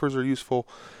calipers are useful.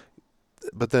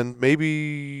 But then maybe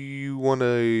you want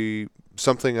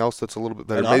something else that's a little bit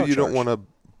better. Maybe you don't want a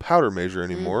powder measure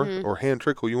anymore or hand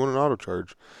trickle. You want an auto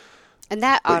charge. And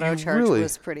that auto charge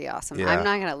was pretty awesome. Yeah. I'm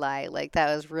not going to lie. Like,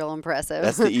 that was real impressive.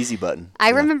 That's the easy button. I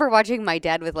remember watching my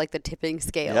dad with like the tipping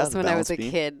scales the when I was a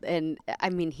balance beam. kid. And I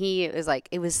mean, he was like,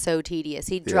 it was so tedious.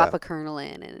 He'd drop a kernel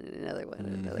in and another one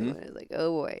and another one. It was like,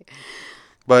 oh boy.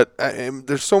 But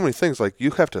there's so many things. Like,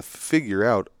 you have to figure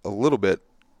out a little bit.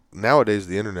 Nowadays,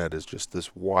 the internet is just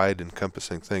this wide,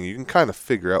 encompassing thing. You can kind of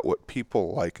figure out what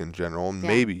people like in general, and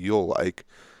maybe you'll like.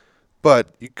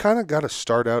 But you kind of got to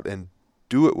start out and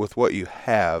do it with what you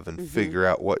have and figure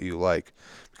out what you like.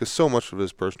 Because so much of it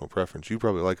is personal preference. You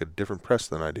probably like a different press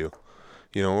than I do,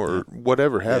 or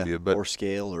whatever have you. But or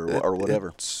scale or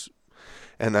whatever.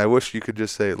 And I wish you could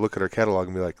just say, look at our catalog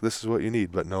and be like, this is what you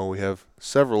need. But no, we have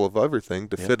several of everything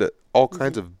to fit at all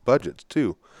kinds of budgets,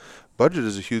 too. Budget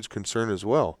is a huge concern as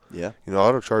well. Yeah.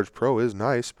 Auto Charge Pro is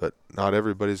nice, but not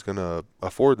everybody's going to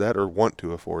afford that or want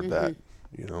to afford that,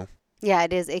 Yeah,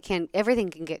 it is. Everything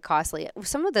can get costly.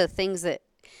 Some of the things that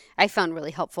I found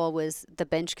really helpful was the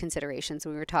bench considerations.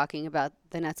 We were talking about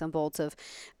the nuts and bolts of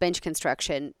bench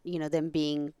construction, them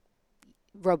being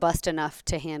robust enough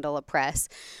to handle a press,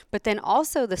 but then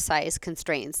also the size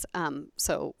constraints.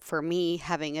 So for me,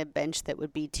 having a bench that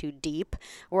would be too deep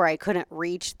where I couldn't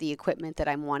reach the equipment that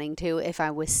I'm wanting to, if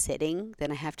I was sitting,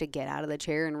 then I have to get out of the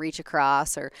chair and reach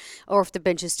across, or if the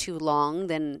bench is too long,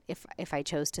 then if I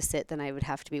chose to sit, then I would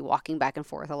have to be walking back and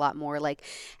forth a lot more. Like,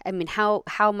 I mean,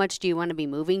 how much do you want to be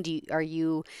moving? Are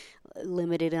you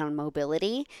limited on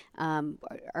mobility?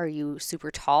 Are you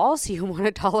super tall, so you want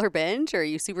a taller bench? Or are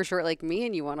you super short like me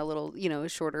and you want a little,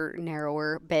 shorter,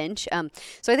 narrower bench?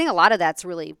 So I think a lot of that's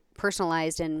really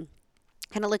personalized, and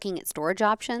kind of looking at storage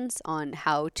options on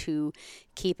how to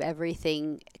keep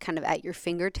everything kind of at your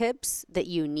fingertips that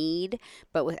you need,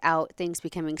 but without things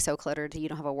becoming so cluttered that you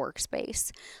don't have a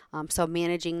workspace. So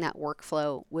managing that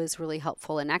workflow was really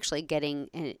helpful, and actually getting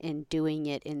and doing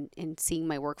it and seeing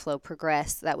my workflow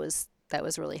progress, that was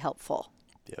really helpful.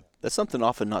 Yeah, that's something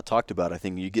often not talked about. I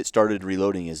think you get started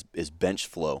reloading is bench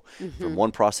flow from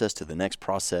one process to the next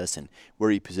process, and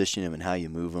where you position them and how you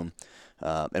move them.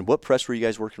 And what press were you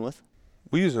guys working with?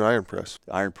 We use an iron press.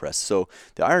 Iron press. So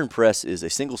the iron press is a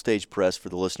single-stage press. For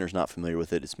the listeners not familiar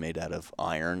with it, it's made out of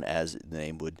iron, as the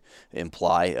name would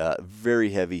imply.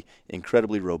 Very heavy,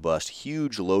 incredibly robust,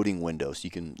 huge loading windows. You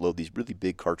can load these really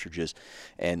big cartridges.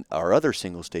 And our other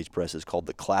single-stage press is called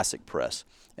the classic press.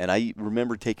 And I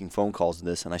remember taking phone calls on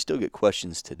this, and I still get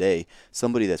questions today.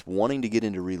 Somebody that's wanting to get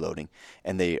into reloading,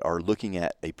 and they are looking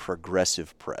at a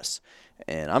progressive press.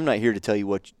 And I'm not here to tell you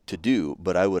what to do,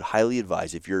 but I would highly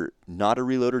advise, if you're not a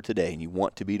reloader today and you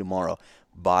want to be tomorrow,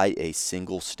 buy a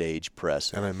single-stage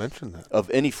press. And I mentioned that.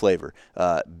 Of any flavor.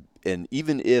 And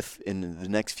even if in the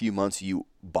next few months you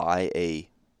buy a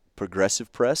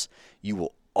progressive press, you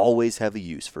will always have a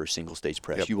use for a single-stage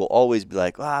press. Yep. You will always be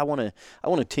like, I want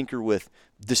to tinker with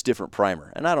this different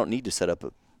primer, and I don't need to set up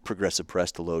a progressive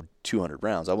press to load 200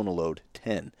 rounds. I want to load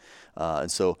 10.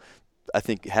 And so I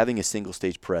think having a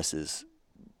single-stage press is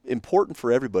important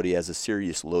for everybody as a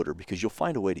serious loader, because you'll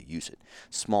find a way to use it.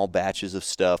 Small batches of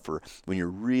stuff, or when you're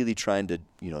really trying to,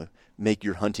 make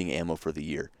your hunting ammo for the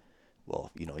year. Well,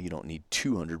 you don't need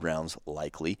 200 rounds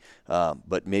likely,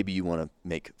 but maybe you want to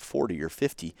make 40 or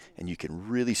 50, and you can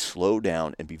really slow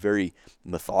down and be very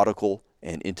methodical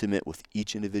and intimate with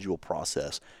each individual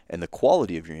process, and the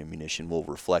quality of your ammunition will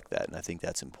reflect that, and I think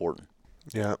that's important.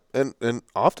 Yeah, and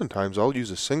oftentimes I'll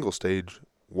use a single stage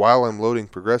while I'm loading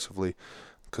progressively,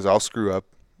 because I'll screw up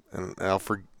and I'll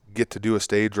forget to do a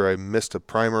stage, or I missed a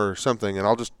primer or something, and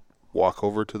I'll just walk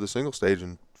over to the single stage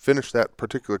and finish that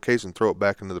particular case and throw it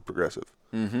back into the progressive.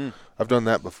 Mm-hmm. I've done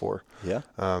that before. Yeah.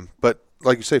 But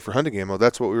like you say, for hunting ammo,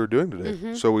 that's what we were doing today.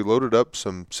 Mm-hmm. So we loaded up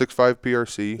some 6.5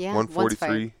 PRC, Yeah,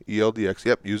 143 ELDX.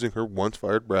 Yep, using her once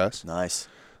fired brass. Nice.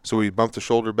 So we bumped the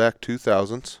shoulder back 2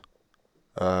 thousandths,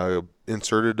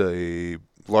 inserted a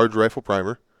large rifle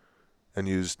primer, and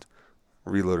used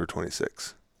Reloader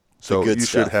 26. So you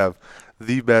should have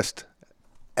the best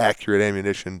accurate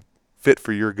ammunition fit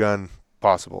for your gun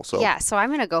possible. So yeah, so I'm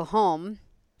going to go home.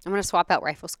 I'm going to swap out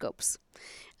rifle scopes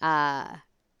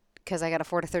because I got a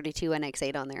 4-32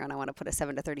 NX8 on there, and I want to put a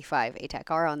 7-35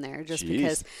 ATAC-R on there just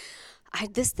because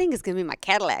this thing is going to be my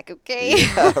Cadillac, okay?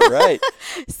 Yeah, right.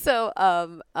 So,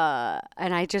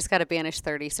 and I just got a Banish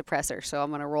 30 suppressor, so I'm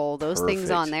going to roll those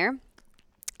things on there.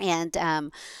 And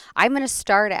I'm going to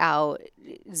start out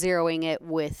zeroing it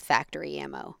with factory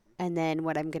ammo. And then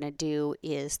what I'm going to do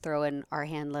is throw in our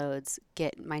hand loads,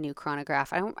 get my new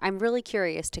chronograph. I'm really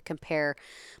curious to compare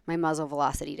my muzzle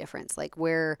velocity difference, like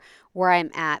where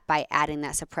I'm at by adding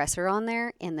that suppressor on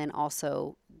there, and then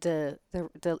also the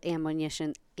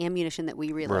ammunition that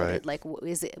we reloaded. Right. Like,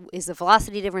 is the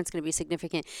velocity difference going to be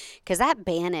significant? Because that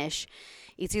Banish,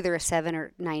 it's either a 7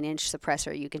 or 9 inch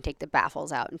suppressor. You can take the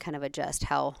baffles out and kind of adjust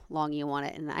how long you want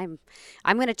it. And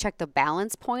I'm going to check the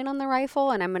balance point on the rifle,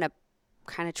 and I'm going to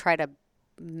kind of try to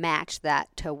match that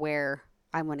to where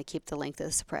I want to keep the length of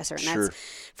the suppressor. And that's,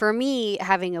 for me,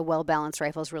 having a well-balanced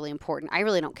rifle is really important. I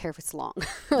really don't care if it's long.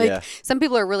 Some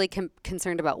people are really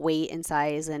concerned about weight and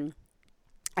size, and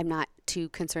I'm not too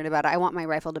concerned about it. I want my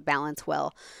rifle to balance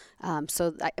well.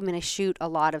 So I shoot a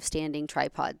lot of standing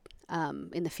tripod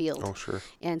in the field. Oh, sure.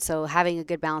 And so having a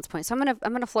good balance point. So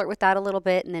I'm gonna flirt with that a little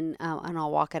bit, and then and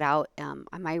I'll walk it out. On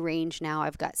my range now,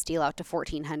 I've got steel out to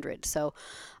 1400. So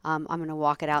I'm gonna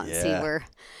walk it out and see where.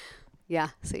 Yeah.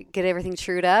 So get everything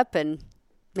trued up, and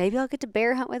maybe I'll get to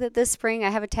bear hunt with it this spring. I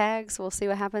have a tag, so we'll see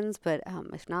what happens. But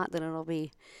if not, then it'll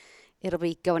be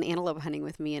going antelope hunting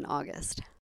with me in August.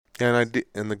 And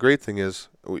and the great thing is,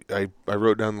 I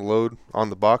wrote down the load on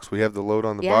the box. We have the load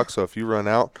on the box, so if you run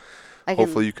out,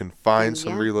 hopefully you can find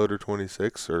some Reloader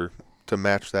 26 or to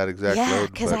match that exact load. Yeah,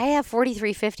 because I have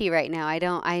 4350 right now. I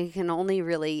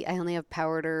only have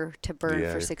powder to burn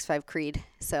for 6.5 Creed.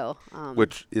 So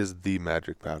which is the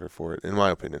magic powder for it, in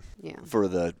my opinion. Yeah. For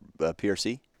the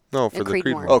PRC? No, for the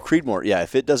Creedmoor. Oh, Creedmoor. Yeah,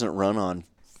 if it doesn't run on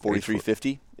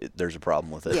 4350, there's a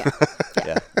problem with it. Yeah.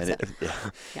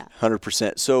 Yeah.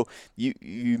 100%. So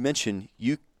you mentioned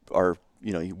you are,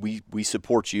 we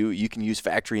support you. You can use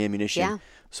factory ammunition. Yeah.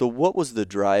 So what was the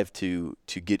drive to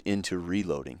get into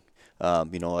reloading?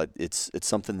 It's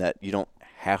something that you don't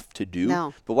have to do.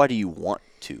 No. But why do you want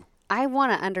to? I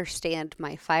want to understand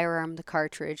my firearm, the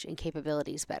cartridge, and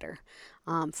capabilities better.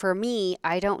 For me,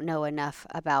 I don't know enough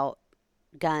about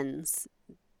guns.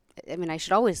 I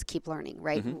should always keep learning,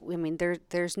 right? Mm-hmm.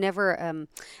 There's never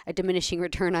a diminishing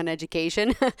return on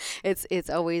education. It's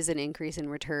always an increase in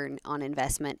return on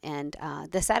investment, and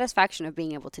the satisfaction of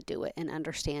being able to do it and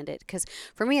understand it. Because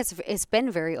for me, it's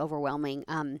been very overwhelming.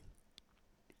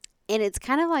 And it's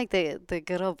kind of like the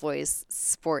good old boys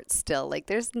sport still. Like,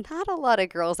 there's not a lot of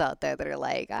girls out there that are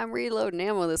like, I'm reloading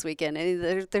ammo this weekend.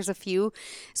 And there's a few,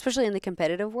 especially in the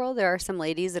competitive world, there are some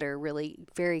ladies that are really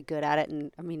very good at it.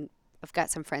 And I've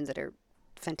got some friends that are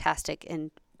fantastic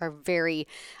and are very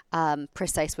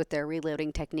precise with their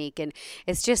reloading technique. And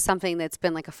it's just something that's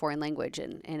been like a foreign language.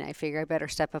 And I figure I better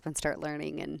step up and start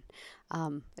learning.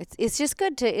 And it's just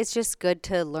good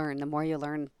to learn. The more you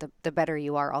learn, the better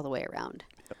you are all the way around.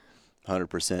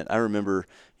 100%. I remember,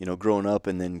 growing up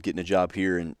and then getting a job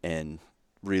here and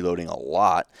reloading a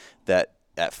lot, that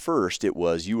at first it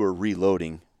was you were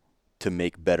reloading to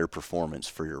make better performance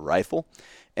for your rifle.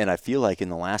 And I feel like in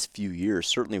the last few years,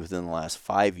 certainly within the last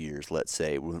 5 years, let's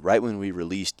say, right when we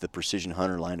released the Precision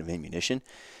Hunter line of ammunition,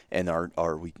 and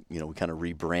we kind of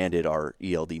rebranded our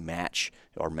ELD match,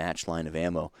 our match line of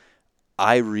ammo,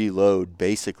 I reload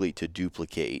basically to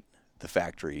duplicate the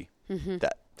factory. Mm-hmm.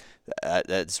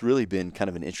 That's really been kind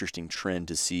of an interesting trend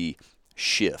to see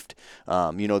shift.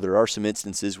 There are some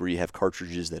instances where you have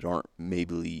cartridges that aren't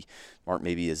maybe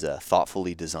as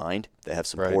thoughtfully designed. They have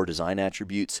some poor design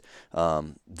attributes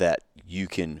that you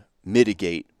can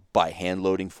mitigate by hand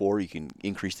loading for. You can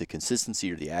increase the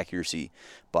consistency or the accuracy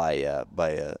by a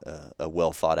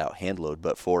well thought out hand load.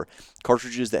 But for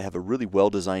cartridges that have a really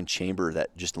well designed chamber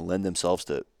that just lend themselves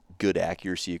to good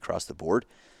accuracy across the board,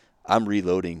 I'm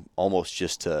reloading almost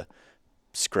just to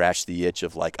scratch the itch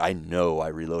of like, I know I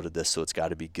reloaded this, so it's got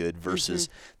to be good, versus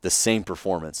the same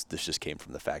performance. This just came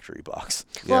from the factory box.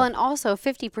 Well, and also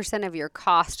 50% of your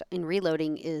cost in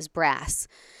reloading is brass.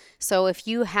 So if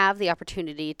you have the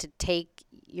opportunity to take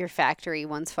your factory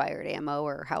once fired ammo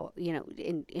or how,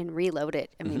 and reload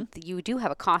it, I mean, you do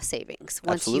have a cost savings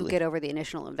once you get over the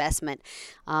initial investment.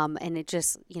 And it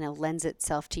just, lends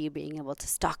itself to you being able to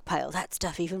stockpile that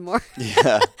stuff even more.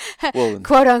 Yeah. Well,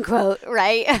 quote unquote,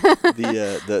 right?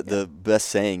 The best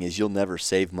saying is you'll never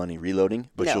save money reloading,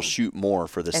 but you'll shoot more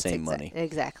for the same money.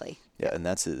 Exactly. Yeah. And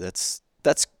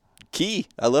that's key.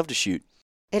 I love to shoot.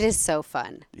 It is so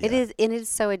fun. Yeah. It is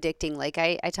so addicting. Like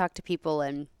I talk to people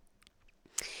and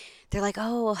they're like,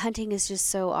 oh, well, hunting is just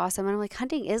so awesome. And I'm like,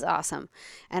 hunting is awesome.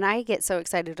 And I get so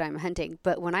excited when I'm hunting.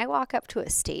 But when I walk up to a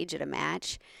stage at a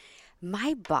match,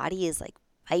 my body is like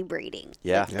vibrating.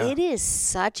 Yeah. It is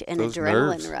such an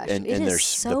adrenaline rush. And it is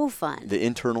so fun. The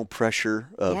internal pressure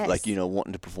of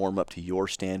wanting to perform up to your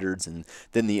standards, and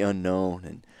then the unknown.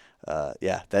 And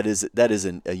that is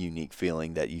a unique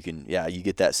feeling that you can, you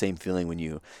get that same feeling when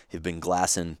you have been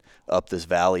glassing up this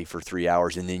valley for 3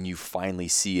 hours and then you finally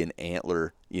see an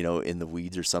antler, in the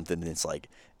weeds or something, and it's like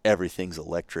everything's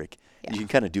electric. Yeah. You can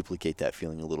kind of duplicate that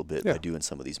feeling a little bit by doing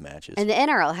some of these matches. And the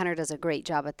NRL hunter does a great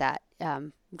job at that,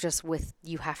 just with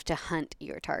you have to hunt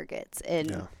your targets,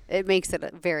 and it makes it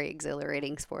a very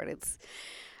exhilarating sport.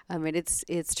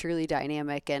 It's truly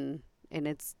dynamic, and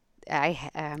it's,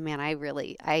 I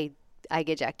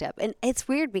get jacked up. And it's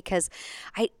weird because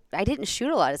I didn't shoot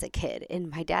a lot as a kid, and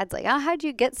my dad's like, how'd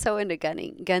you get so into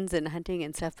guns and hunting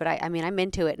and stuff? But I'm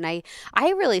into it, and I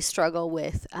really struggle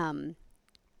with,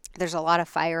 there's a lot of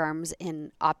firearms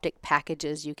in optic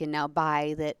packages you can now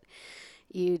buy that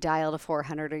you dial to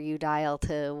 400 or you dial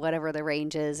to whatever the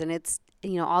range is, and it's,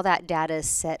 all that data is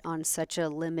set on such a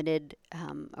limited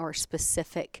or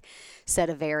specific set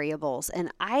of variables.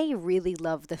 And I really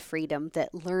love the freedom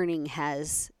that learning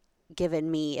has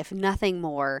given me, if nothing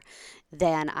more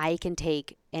than I can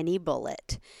take any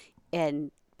bullet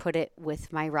and put it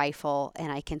with my rifle,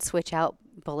 and I can switch out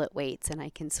bullet weights and I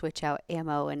can switch out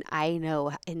ammo, and I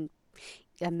know in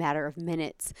a matter of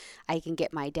minutes I can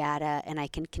get my data and I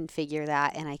can configure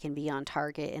that, and I can be on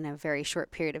target in a very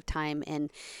short period of time. And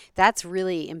that's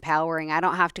really empowering. I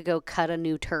don't have to go cut a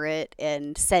new turret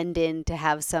and send in to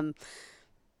have some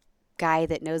guy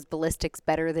that knows ballistics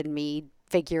better than me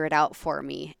figure it out for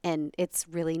me. And it's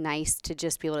really nice to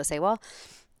just be able to say, well,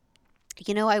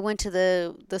 I went to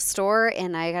the store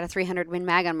and I got a 300 Win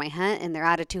Mag on my hunt, and they're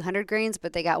out of 200 grains,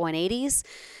 but they got 180s.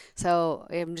 So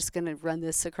I'm just going to run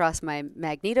this across my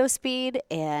magneto speed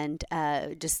and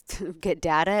just get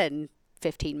data in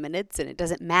 15 minutes, and it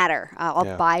doesn't matter.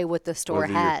 I'll buy what the store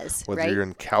has. Whether you're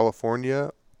in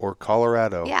California or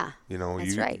Colorado,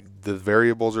 that's right. The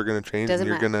variables are going to change, and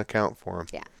you're going to account for them.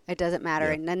 Yeah, it doesn't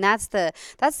matter. Yeah. And that's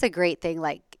the great thing.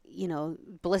 Like,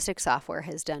 ballistic software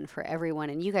has done for everyone,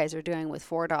 and you guys are doing with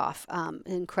FordOff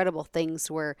incredible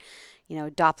things where,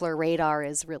 Doppler radar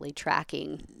is really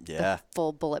tracking the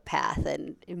full bullet path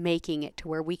and making it to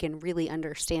where we can really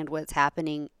understand what's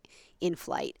happening in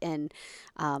flight. And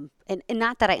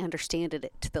not that I understand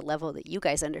it to the level that you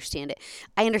guys understand it.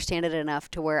 I understand it enough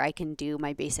to where I can do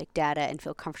my basic data and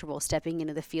feel comfortable stepping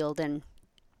into the field. And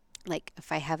like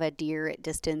if I have a deer at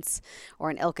distance or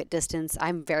an elk at distance,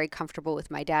 I'm very comfortable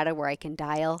with my data where I can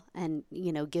dial, and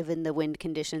given the wind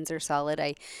conditions are solid,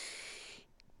 I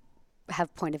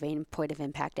have point of aim, point of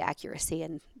impact accuracy,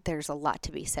 and there's a lot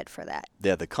to be said for that.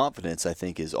 Yeah, the confidence, I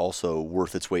think, is also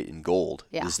worth its weight in gold.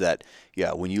 Yeah. Is that,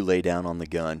 when you lay down on the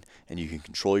gun and you can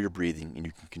control your breathing and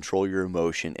you can control your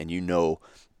emotion, and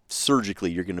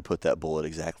surgically you're going to put that bullet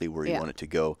exactly where you want it to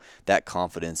go, that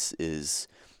confidence is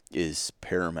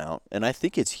paramount. And I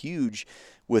think it's huge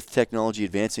with technology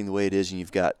advancing the way it is, and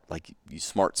you've got like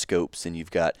smart scopes, and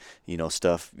you've got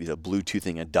stuff,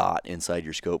 Bluetoothing a dot inside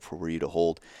your scope for where you to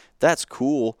hold. That's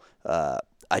cool.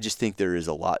 I just think there is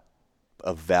a lot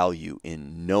of value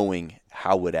in knowing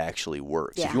how it actually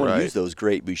works. Yeah. If you want to use those,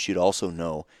 great, but you should also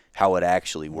know how it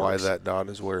actually works. Why that dot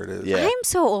is where it is. Yeah. I'm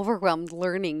so overwhelmed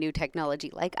learning new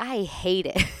technology. Like, I hate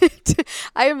it.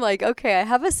 I am like, okay, I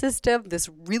have a system. This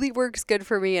really works good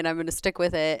for me, and I'm going to stick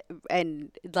with it.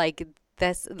 And like,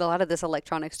 a lot of this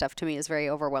electronic stuff to me is very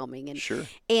overwhelming. And sure.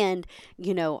 And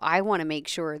I want to make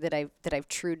sure that I've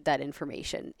trued that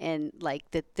information, and like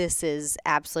that this is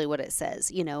absolutely what it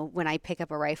says. When I pick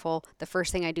up a rifle, the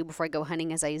first thing I do before I go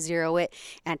hunting is I zero it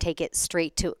and take it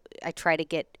straight to. I try to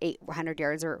get 800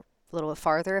 yards or little bit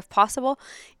farther if possible,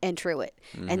 and true it.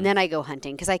 And then I go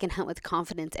hunting because I can hunt with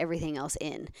confidence, everything else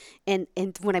in. And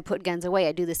when I put guns away,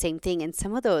 I do the same thing. And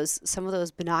some of those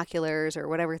binoculars or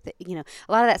whatever, a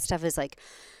lot of that stuff is like,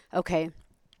 okay,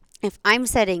 if I'm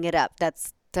setting it up,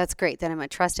 that's great. Then I'm going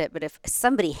to trust it. But if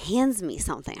somebody hands me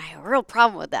something, I have a real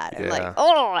problem with that. I'm like,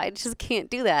 I just can't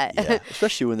do that. Yeah,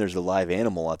 especially when there's a live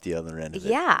animal at the other end of it.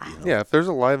 Yeah. You know? Yeah, if there's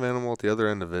a live animal at the other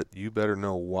end of it, you better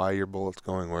know why your bullet's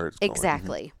going where it's going.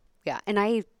 Exactly. Yeah. And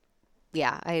I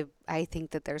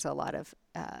think that there's a lot of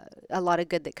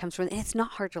good that comes from it. And it's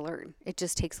not hard to learn. It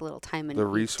just takes a little time. And the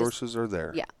resources are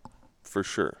there. Yeah. For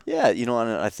sure. Yeah, and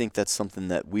I think that's something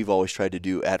that we've always tried to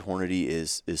do at Hornady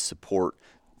is support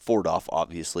Fordoff,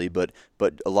 obviously, but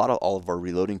all of our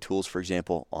reloading tools, for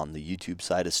example, on the YouTube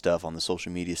side of stuff, on the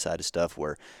social media side of stuff,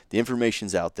 where the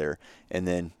information's out there. And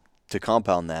then to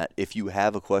compound that, if you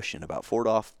have a question about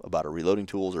Fordoff, about our reloading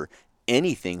tools, or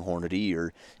anything Hornady,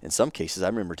 or in some cases, I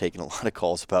remember taking a lot of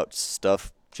calls about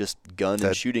stuff just gun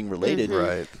and shooting related.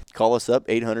 Right. Call us up,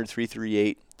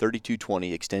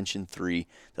 800-338-3220, extension 3.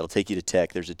 That'll take you to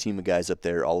tech. There's a team of guys up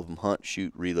there. All of them hunt,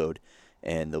 shoot, reload,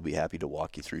 and they'll be happy to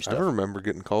walk you through stuff. I remember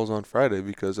getting calls on Friday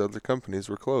because other companies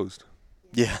were closed.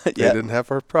 Yeah. They didn't have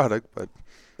our product, but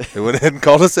they went ahead and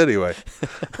called us anyway.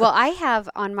 Well, I have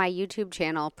on my YouTube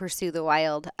channel, Pursue the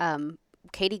Wild,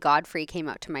 Katie Godfrey came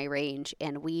out to my range,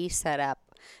 and we set up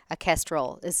a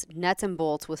Kestrel is nuts and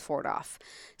bolts with Fordoff.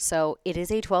 So it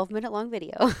is a 12-minute long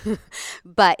video,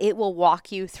 but it will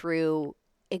walk you through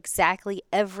exactly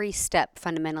every step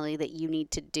fundamentally that you need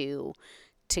to do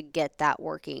to get that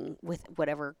working with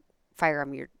whatever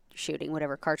firearm you're shooting,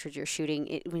 whatever cartridge you're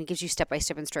shooting. When it gives you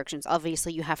step-by-step instructions,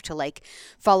 obviously you have to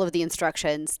follow the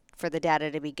instructions for the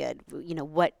data to be good.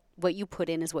 What you put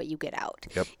in is what you get out.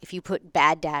 Yep. If you put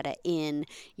bad data in,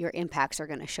 your impacts are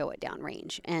going to show it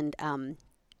downrange. And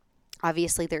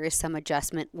obviously there is some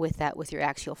adjustment with that with your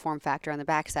axial form factor on the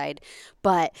backside,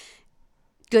 but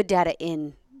good data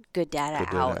in, good data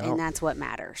out, and that's what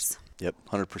matters. Yep,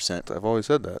 100%. I've always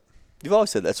said that. You've always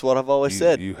said that's what I've always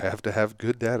said. You have to have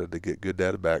good data to get good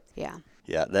data back. Yeah.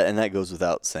 Yeah, that goes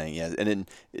without saying. Yeah, and then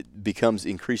it becomes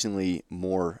increasingly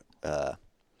more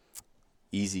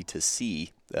easy to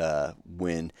see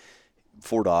when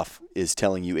Fordoff is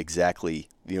telling you exactly.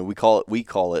 We've called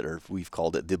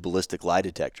it the ballistic lie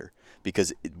detector,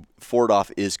 because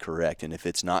Fordoff is correct, and if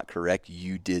it's not correct,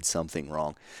 you did something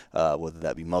wrong, whether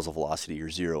that be muzzle velocity or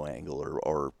zero angle,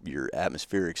 or your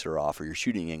atmospherics are off, or your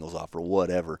shooting angle's off, or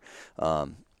whatever.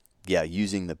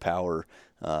 Using the power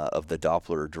of the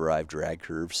Doppler-derived drag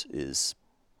curves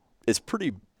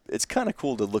it's kind of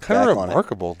cool to look back on it. Kind of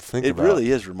remarkable to think about. It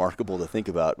really is remarkable to think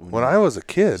about. When I was a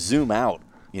kid. Zoom out.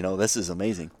 This is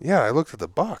amazing. Yeah, I looked at the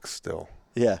box still.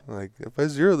 Yeah. Like, if I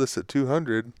zero this at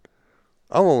 200,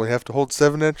 I'll only have to hold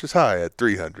 7 inches high at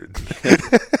 300.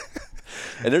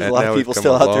 And there's a lot of people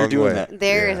still out there doing that.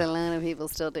 There's a lot of people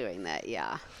still doing that,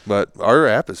 yeah. But our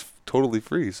app is totally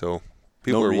free, so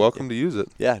people are welcome to use it.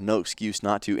 Yeah, no excuse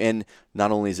not to. And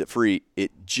not only is it free,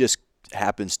 it just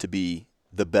happens to be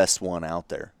the best one out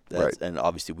there. Right. And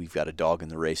obviously we've got a dog in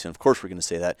the race, and of course we're going to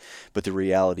say that. But the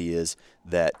reality is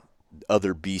that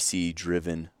other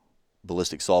BC-driven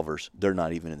ballistic solvers, they're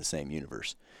not even in the same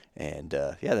universe. And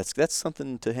that's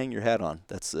something to hang your hat on.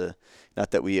 That's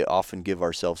not that we often give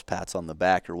ourselves pats on the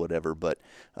back or whatever, but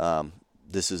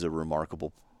this is a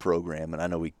remarkable program. And I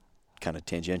know we kind of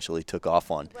tangentially took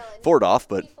off on Fordoff,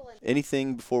 but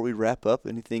anything before we wrap up?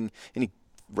 Any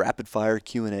rapid fire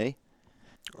Q&A?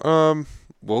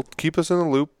 Well, keep us in the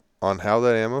loop on how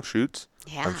that ammo shoots.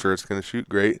 Yeah. I'm sure it's going to shoot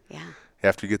great. Yeah.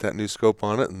 After you get that new scope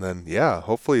on it, and then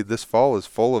hopefully this fall is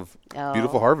full of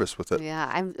beautiful harvest with it. Yeah,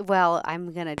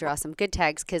 I'm gonna draw some good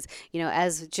tags because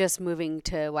as just moving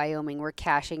to Wyoming, we're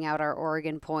cashing out our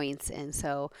Oregon points, and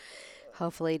so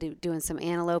hopefully doing some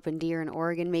antelope and deer in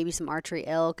Oregon, maybe some archery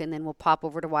elk, and then we'll pop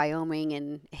over to Wyoming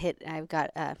and hit. I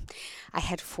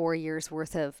had 4 years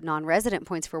worth of non-resident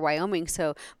points for Wyoming,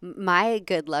 so my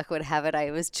good luck would have it I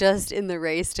was just in the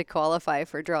race to qualify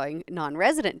for drawing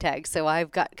non-resident tags. So I've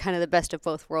got kind of the best of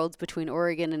both worlds between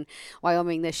Oregon and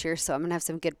Wyoming this year. So I'm gonna have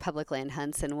some good public land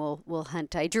hunts, and we'll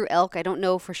hunt. I drew elk. I don't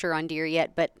know for sure on deer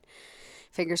yet, but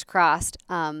fingers crossed.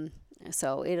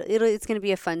 So it's going to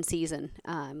be a fun season.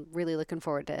 I'm really looking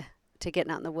forward to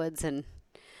getting out in the woods and,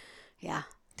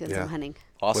 doing some hunting.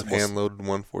 Awesome. With hand-loaded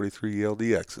 143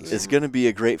 LDXs. It's going to be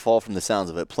a great fall from the sounds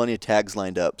of it. Plenty of tags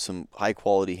lined up, some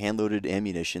high-quality hand-loaded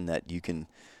ammunition that you can,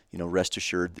 rest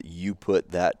assured that you put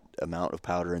that amount of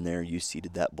powder in there, you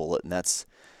seeded that bullet, and that's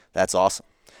awesome.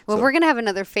 Well, we're going to have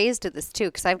another phase to this too,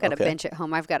 because I've got a Okay. bench at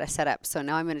home I've got to set up. So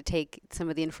now I'm going to take some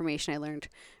of the information I learned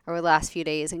over the last few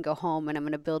days and go home, and I'm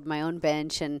going to build my own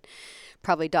bench and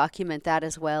probably document that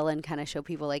as well, and kind of show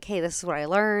people like, hey, this is what I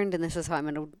learned and this is how I'm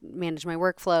going to manage my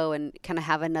workflow, and kind of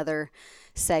have another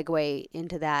segue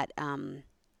into that. And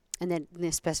then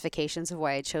the specifications of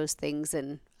why I chose things.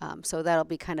 And so that'll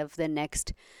be kind of the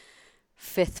next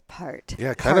fifth part.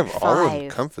 Yeah, kind part of 5.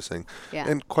 all-encompassing. Yeah.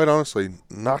 And quite honestly,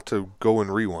 not to go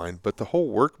and rewind, but the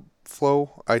whole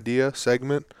workflow idea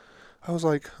segment, I was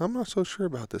like, I'm not so sure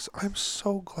about this. I'm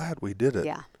so glad we did it.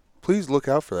 Yeah. Please look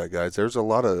out for that, guys. There's a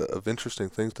lot of interesting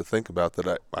things to think about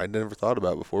that I never thought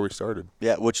about before we started.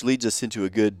 Yeah, which leads us into a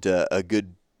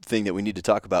good thing that we need to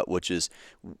talk about, which is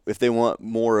if they want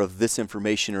more of this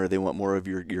information or they want more of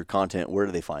your content, where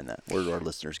do they find that? Where do our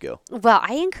listeners go? Well,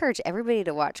 I encourage everybody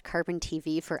to watch Carbon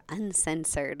TV for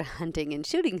uncensored hunting and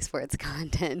shooting sports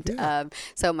content. Yeah.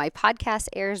 So my podcast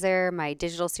airs there. My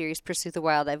digital series, Pursue the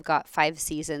Wild, I've got 5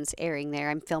 seasons airing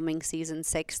there. I'm filming season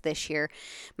 6 this year.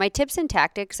 My tips and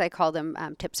tactics, I call them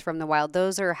Tips from the Wild.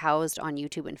 Those are housed on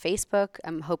YouTube and Facebook.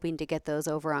 I'm hoping to get those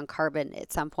over on Carbon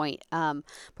at some point. But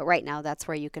right now, that's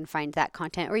where you can find that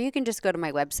content. Or you can just go to my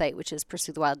website, which is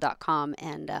pursuethewild.com,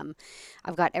 and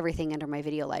I've got everything under my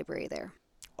video library there.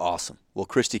 Awesome. Well,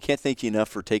 Kristy, can't thank you enough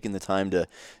for taking the time to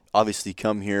obviously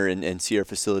come here and see our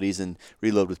facilities and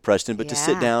reload with Preston, but to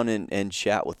sit Yeah. down and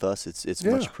chat with us, it's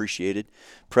Yeah. much appreciated.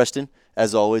 Preston,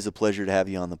 as always, a pleasure to have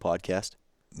you on the podcast.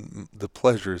 The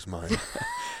pleasure is mine.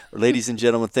 Ladies and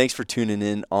gentlemen, thanks for tuning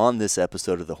in on this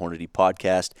episode of the Hornady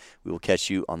Podcast. We will catch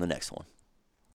you on the next one.